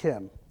seek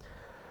him.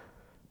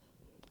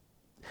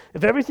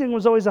 If everything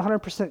was always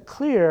 100%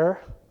 clear,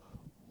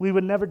 we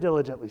would never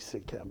diligently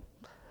seek him.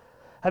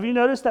 Have you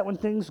noticed that when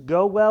things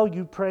go well,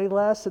 you pray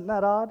less? Isn't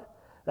that odd?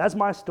 That's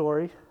my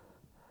story.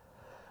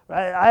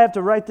 Right? I have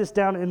to write this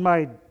down in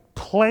my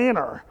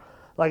planner.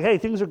 Like, hey,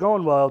 things are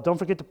going well. Don't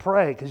forget to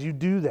pray because you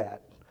do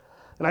that.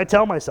 And I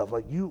tell myself,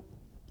 like, you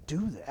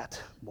do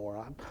that,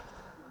 moron.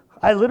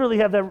 I literally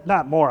have that,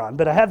 not moron,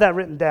 but I have that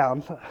written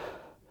down.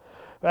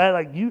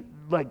 Right?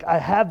 I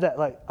have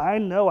that, I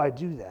know I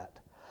do that.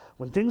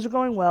 When things are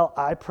going well,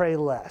 I pray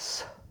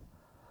less.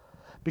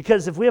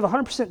 Because if we have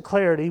 100%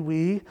 clarity,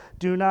 we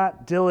do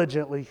not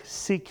diligently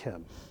seek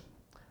him.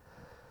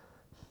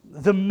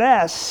 The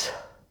mess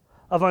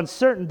of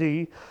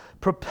uncertainty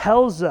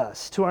propels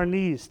us to our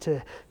knees,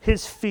 to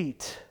his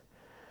feet.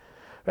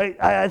 Right?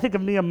 I think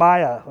of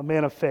Nehemiah, a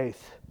man of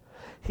faith.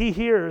 He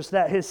hears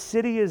that his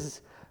city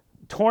is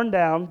torn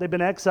down. They've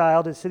been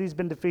exiled. His city's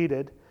been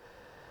defeated.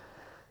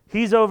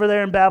 He's over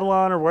there in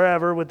Babylon or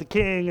wherever with the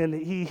king, and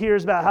he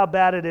hears about how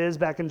bad it is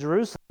back in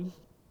Jerusalem.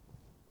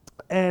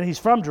 And he's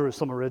from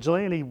Jerusalem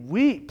originally, and he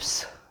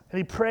weeps. And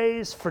he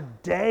prays for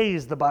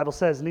days, the Bible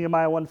says,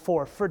 Nehemiah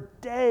 1:4. For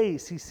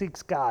days he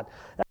seeks God,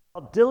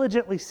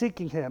 diligently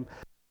seeking him.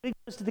 He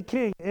goes to the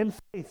king in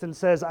faith and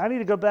says, I need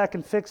to go back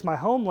and fix my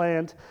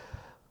homeland.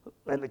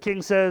 And the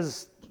king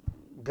says,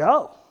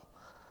 go.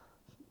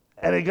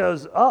 And he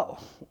goes, oh,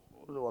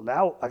 well,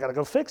 now I got to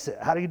go fix it.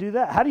 How do you do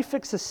that? How do you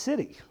fix a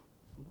city?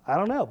 I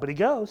don't know, but he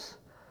goes.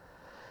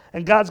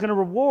 And God's going to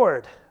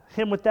reward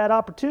him with that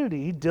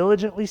opportunity. He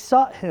diligently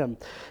sought him.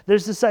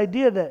 There's this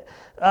idea that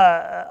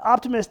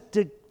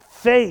optimistic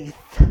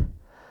faith,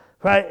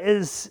 right,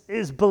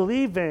 is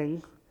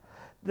believing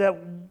that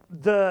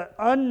the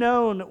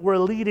unknown we're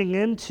leading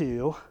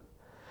into,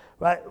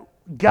 right,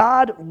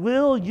 God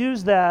will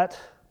use that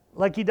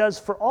like he does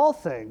for all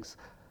things.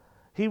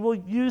 He will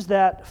use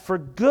that for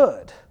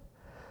good.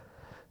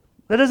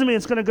 That doesn't mean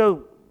it's going to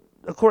go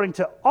according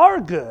to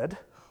our good,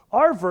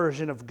 our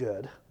version of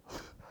good,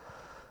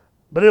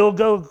 but it'll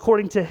go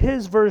according to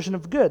his version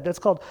of good. That's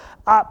called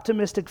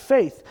optimistic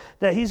faith,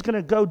 that he's going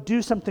to go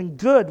do something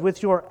good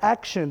with your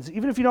actions,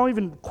 even if you don't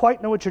even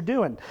quite know what you're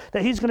doing,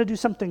 that he's going to do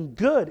something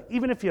good,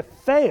 even if you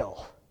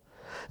fail,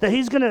 that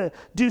he's going to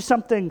do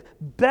something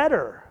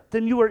better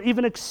than you were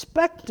even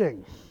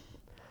expecting.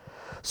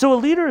 So a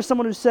leader is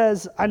someone who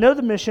says, I know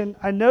the mission,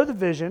 I know the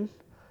vision.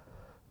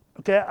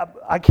 Okay,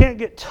 I can't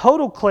get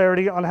total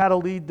clarity on how to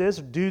lead this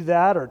or do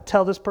that or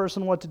tell this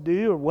person what to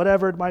do or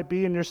whatever it might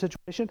be in your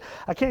situation.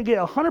 I can't get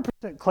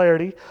 100%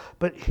 clarity,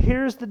 but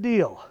here's the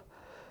deal.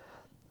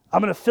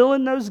 I'm going to fill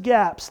in those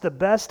gaps the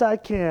best I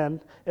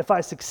can. If I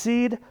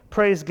succeed,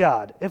 praise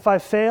God. If I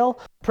fail,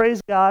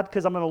 praise God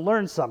because I'm going to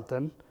learn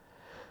something.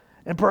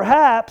 And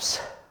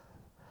perhaps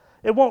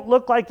it won't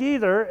look like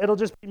either. It'll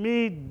just be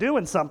me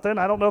doing something.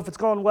 I don't know if it's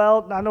going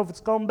well. I don't know if it's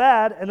going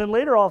bad. And then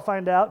later I'll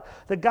find out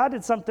that God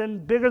did something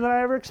bigger than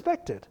I ever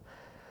expected.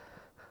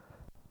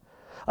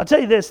 I'll tell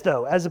you this,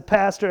 though. As a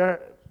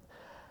pastor,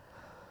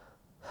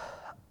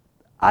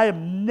 I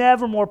am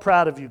never more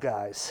proud of you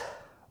guys.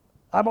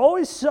 I'm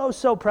always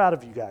so proud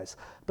of you guys.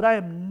 But I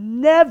am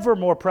never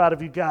more proud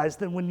of you guys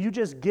than when you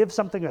just give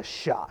something a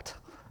shot.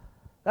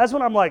 That's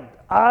when I'm like,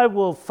 I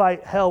will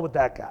fight hell with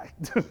that guy.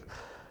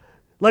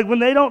 Like when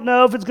they don't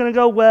know if it's going to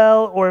go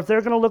well or if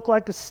they're going to look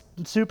like a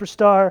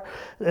superstar,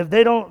 if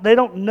they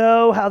don't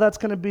know how that's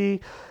going to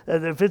be,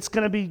 if it's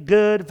going to be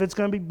good, if it's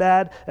going to be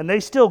bad, and they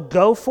still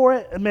go for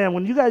it. And man,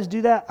 when you guys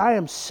do that, I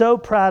am so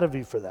proud of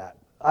you for that.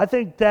 I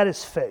think that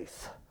is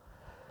faith.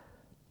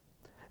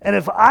 And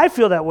if I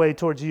feel that way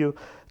towards you,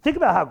 think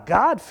about how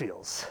God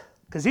feels,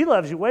 because he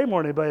loves you way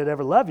more than anybody would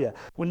ever love you.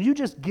 When you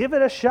just give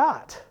it a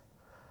shot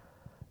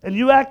and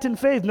you act in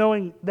faith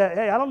knowing that,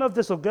 hey, I don't know if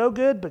this will go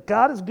good, but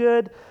God is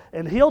good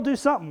and he'll do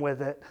something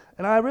with it.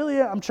 And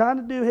I'm trying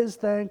to do his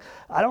thing.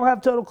 I don't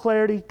have total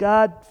clarity.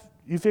 God,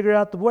 you figure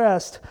out the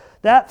rest.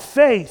 That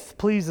faith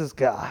pleases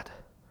God.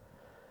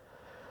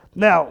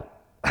 Now,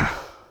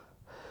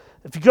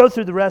 if you go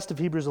through the rest of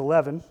Hebrews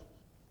 11,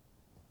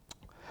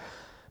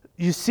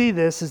 you see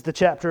this is the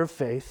chapter of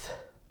faith.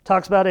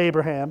 Talks about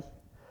Abraham.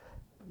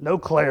 No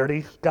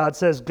clarity. God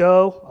says,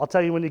 go. I'll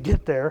tell you when you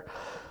get there.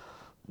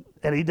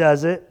 And he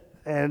does it,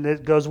 and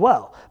it goes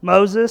well.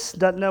 Moses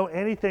doesn't know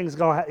anything's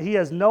going to happen. He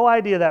has no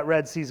idea that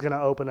Red Sea's going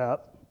to open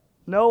up.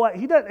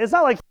 It's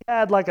not like he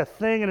had like a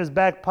thing in his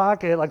back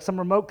pocket, like some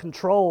remote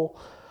control.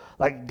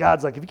 Like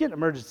God's like, if you get an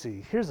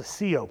emergency, here's a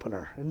sea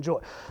opener. Enjoy.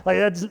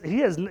 Like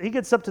he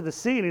gets up to the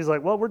sea, and he's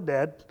like, well, we're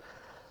dead.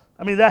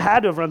 I mean, that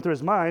had to have run through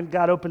his mind.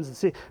 God opens the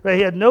sea. Right?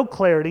 He had no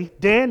clarity.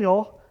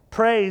 Daniel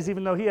prays,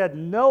 even though he had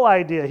no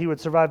idea he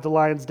would survive the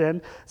lion's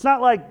den. It's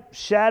not like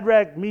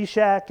Shadrach,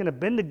 Meshach, and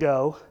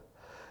Abednego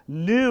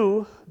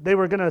knew they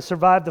were going to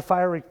survive the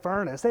fiery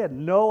furnace. They had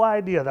no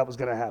idea that was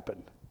going to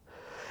happen.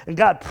 And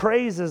God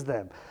praises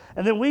them.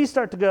 And then we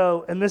start to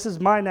go, and this is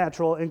my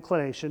natural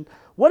inclination,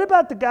 what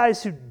about the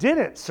guys who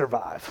didn't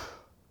survive?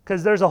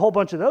 Because there's a whole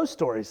bunch of those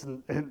stories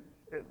in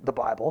the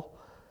Bible.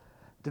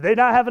 Did they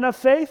not have enough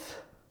faith?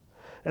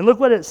 And look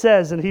what it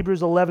says in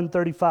Hebrews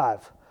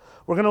 11:35.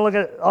 We're going to look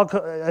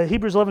at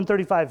Hebrews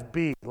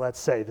 11:35b, let's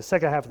say, the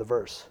second half of the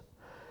verse.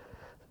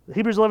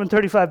 Hebrews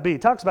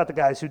 11:35b talks about the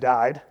guys who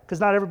died, because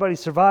not everybody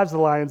survives the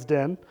lion's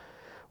den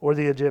or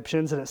the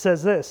Egyptians, and it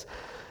says this,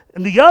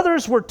 and the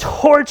others were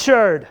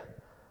tortured.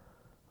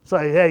 It's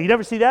like, hey, you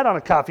never see that on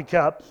a coffee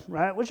cup,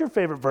 right? What's your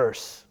favorite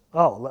verse?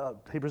 Oh,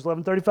 Hebrews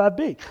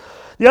 11:35b.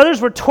 The others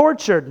were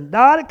tortured,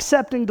 not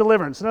accepting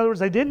deliverance. In other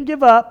words, they didn't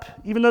give up,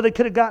 even though they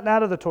could have gotten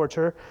out of the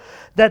torture,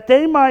 that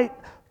they might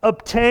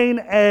obtain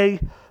a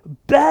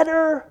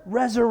better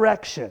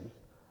resurrection.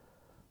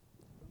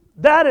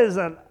 That is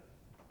an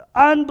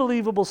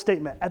unbelievable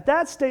statement. At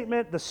that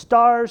statement, the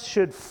stars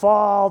should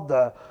fall,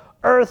 the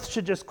earth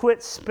should just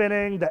quit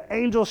spinning, the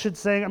angels should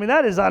sing. I mean,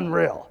 that is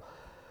unreal.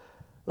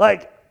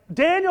 Like,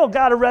 Daniel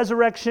got a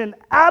resurrection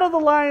out of the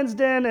lion's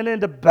den and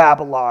into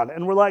Babylon.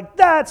 And we're like,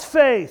 that's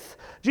faith.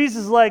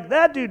 Jesus is like,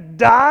 that dude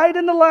died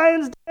in the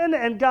lion's den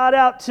and got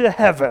out to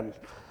heaven.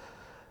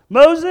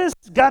 Moses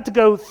got to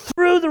go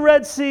through the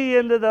Red Sea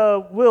into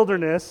the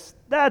wilderness.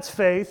 That's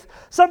faith.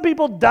 Some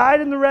people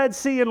died in the Red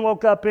Sea and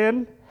woke up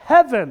in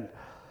heaven.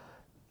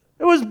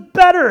 It was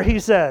better, he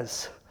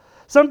says.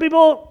 Some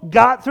people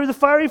got through the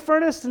fiery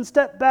furnace and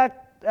stepped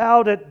back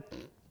out at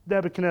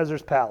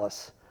Nebuchadnezzar's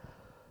palace.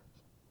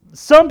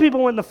 Some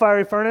people went in the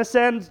fiery furnace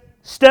and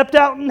stepped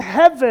out in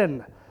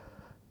heaven.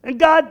 And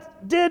God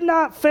did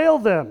not fail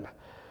them.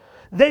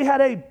 They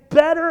had a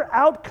better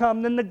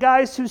outcome than the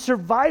guys who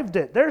survived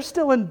it. They're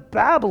still in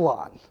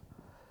Babylon.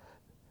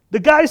 The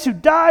guys who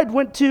died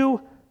went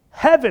to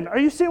heaven. Are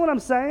you seeing what I'm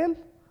saying?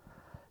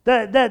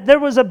 That there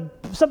was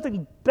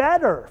something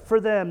better for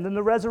them than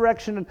the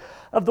resurrection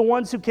of the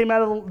ones who came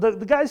out of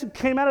the guys who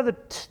came out of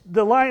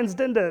the lion's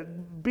den to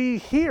be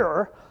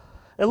here.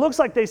 It looks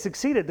like they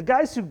succeeded. The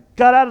guys who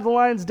got out of the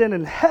lion's den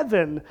in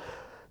heaven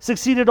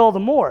succeeded all the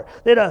more.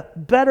 They had a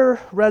better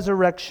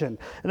resurrection.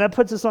 And that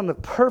puts us on the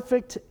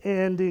perfect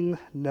ending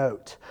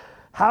note.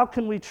 How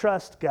can we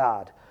trust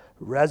God?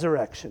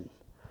 Resurrection.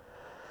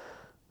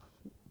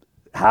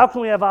 How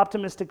can we have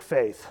optimistic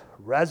faith?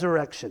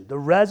 Resurrection. The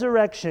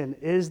resurrection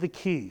is the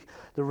key.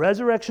 The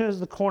resurrection is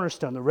the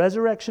cornerstone. The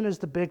resurrection is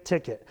the big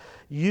ticket.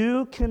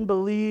 You can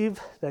believe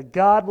that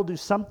God will do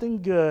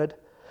something good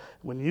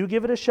when you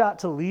give it a shot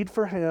to lead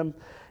for Him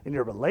in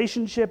your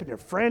relationship, in your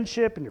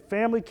friendship, in your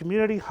family,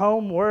 community,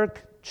 home,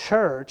 work,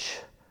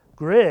 church,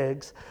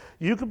 Griggs.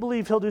 You can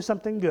believe He'll do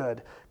something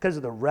good because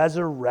of the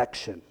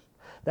resurrection.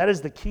 That is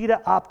the key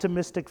to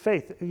optimistic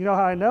faith. You know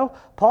how I know?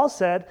 Paul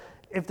said,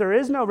 if there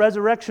is no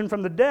resurrection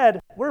from the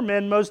dead, we're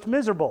men most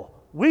miserable.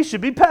 We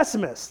should be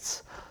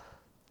pessimists.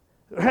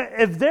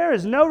 If there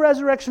is no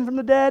resurrection from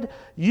the dead,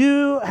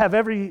 you have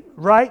every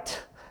right,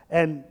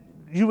 and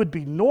you would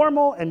be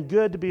normal and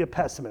good to be a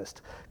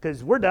pessimist,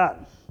 because we're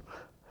done.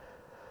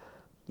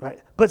 Right?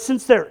 But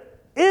since there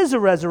is a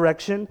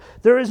resurrection,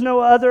 there is no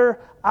other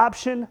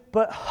option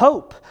but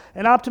hope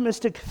and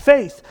optimistic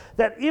faith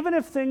that even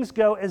if things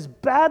go as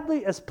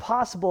badly as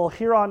possible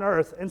here on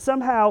earth, and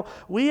somehow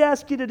we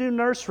ask you to do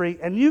nursery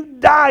and you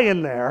die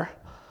in there,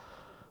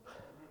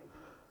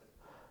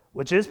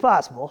 which is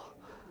possible,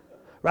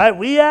 right?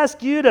 We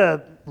ask you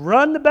to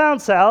run the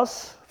bounce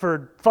house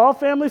for Fall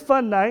Family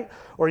Fun Night,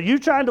 or you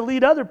trying to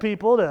lead other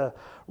people to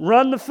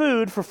run the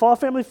food for Fall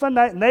Family Fun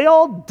Night, and they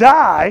all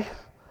die,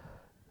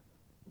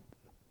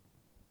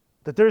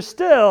 that there's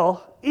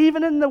still,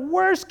 even in the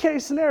worst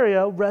case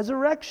scenario,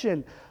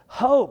 resurrection,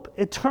 hope,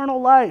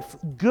 eternal life,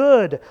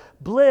 good,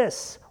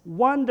 bliss,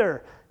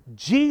 wonder,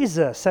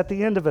 Jesus at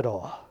the end of it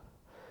all.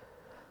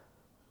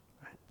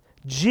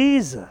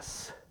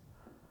 Jesus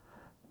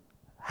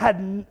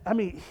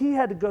he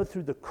had to go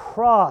through the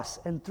cross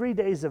and 3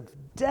 days of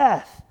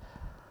death.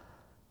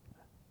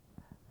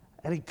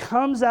 And He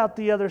comes out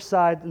the other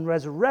side in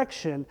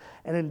resurrection,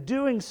 and in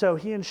doing so,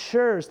 He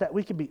ensures that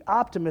we can be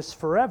optimists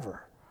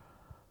forever.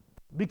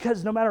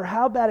 Because no matter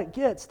how bad it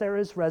gets, there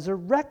is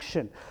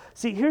resurrection.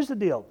 See, here's the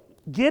deal.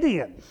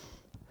 Gideon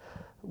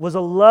was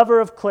a lover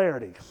of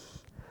clarity.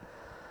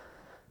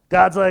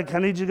 God's like, I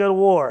need you to go to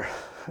war.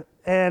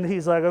 And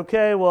he's like,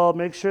 okay, well,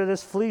 make sure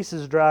this fleece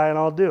is dry and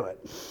I'll do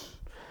it.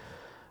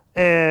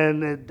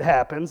 And it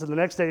happens. And the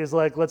next day he's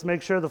like, let's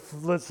make the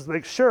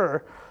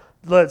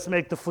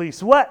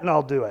fleece wet and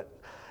I'll do it.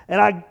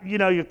 And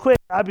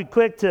I'd be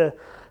quick to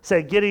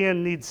say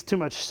Gideon needs too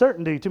much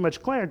certainty, too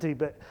much clarity,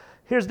 but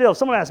here's the deal. If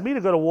someone asked me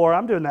to go to war,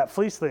 I'm doing that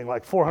fleece thing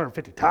like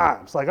 450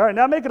 times. Like, all right,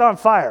 now make it on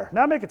fire.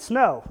 Now make it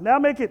snow. Now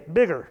make it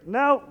bigger.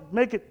 Now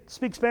make it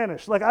speak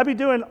Spanish. Like, I'd be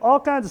doing all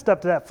kinds of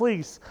stuff to that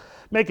fleece,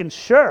 making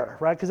sure,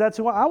 right? Because that's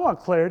who I want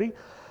clarity.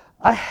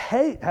 I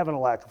hate having a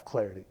lack of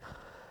clarity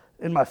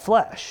in my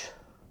flesh,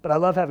 but I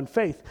love having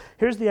faith.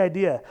 Here's the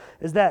idea,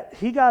 is that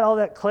he got all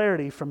that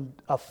clarity from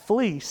a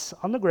fleece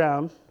on the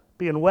ground,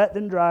 being wet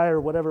then dry or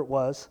whatever it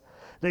was.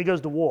 Then he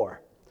goes to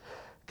war.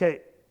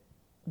 Okay,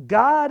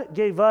 God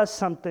gave us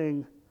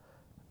something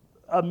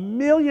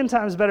 1,000,000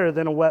 times better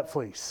than a wet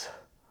fleece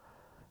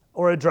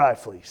or a dry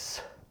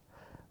fleece.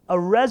 A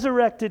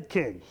resurrected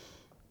king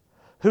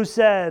who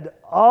said,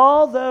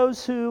 all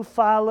those who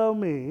follow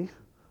me,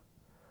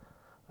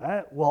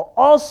 right, will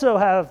also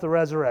have the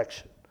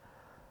resurrection,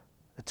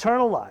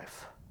 eternal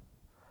life.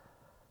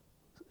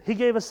 He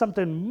gave us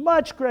something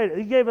much greater.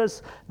 He gave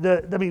us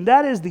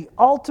that is the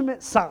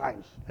ultimate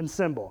sign and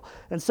symbol.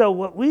 And so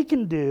what we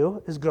can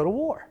do is go to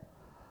war.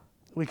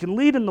 We can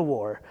lead in the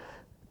war,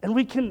 and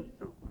we can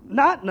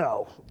not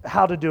know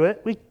how to do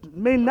it. We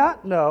may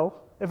not know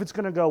if it's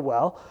going to go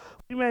well.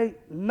 We may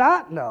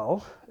not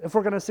know if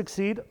we're going to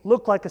succeed,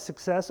 look like a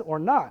success or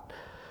not.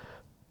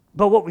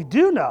 But what we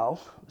do know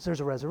is there's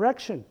a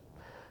resurrection.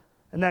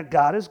 and that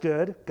God is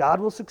good, God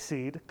will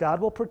succeed,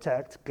 God will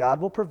protect, God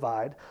will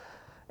provide.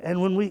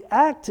 And when we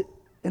act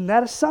in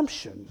that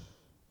assumption,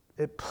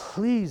 it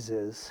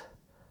pleases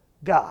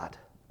God.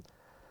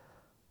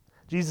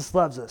 Jesus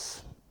loves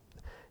us.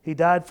 He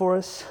died for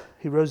us.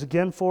 He rose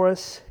again for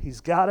us.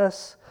 He's got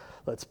us.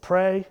 Let's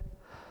pray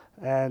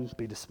and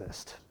be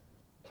dismissed.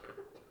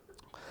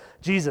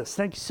 Jesus,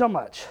 thank you so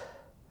much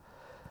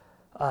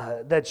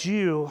that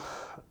you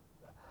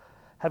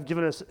have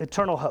given us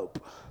eternal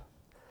hope.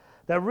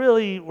 That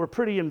really we're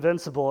pretty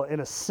invincible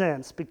in a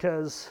sense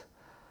because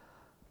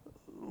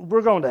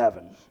we're going to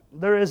heaven.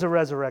 There is a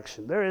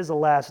resurrection. There is a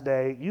last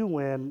day. You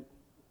win.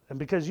 And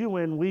because you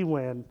win, we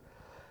win.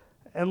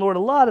 And Lord, a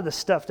lot of the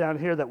stuff down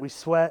here that we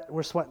sweat,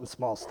 we're sweating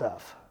small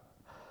stuff.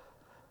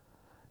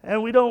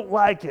 And we don't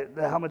like it,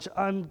 how much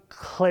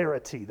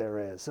unclarity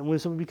there is.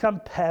 And so we become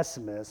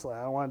pessimists. Like,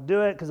 I don't want to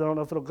do it because I don't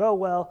know if it'll go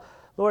well.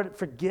 Lord,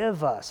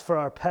 forgive us for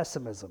our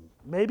pessimism.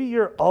 Maybe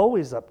you're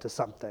always up to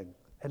something.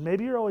 And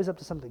maybe you're always up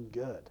to something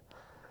good.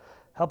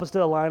 Help us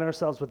to align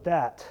ourselves with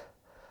that,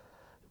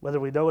 whether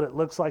we know what it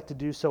looks like to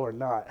do so or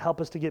not. Help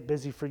us to get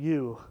busy for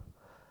you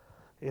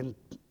in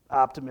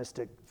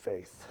optimistic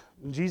faith.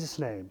 In Jesus'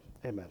 name,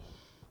 amen.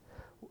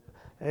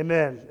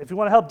 Amen. If you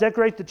want to help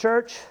decorate the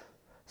church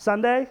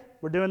Sunday,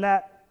 we're doing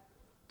that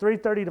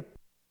 3:30 to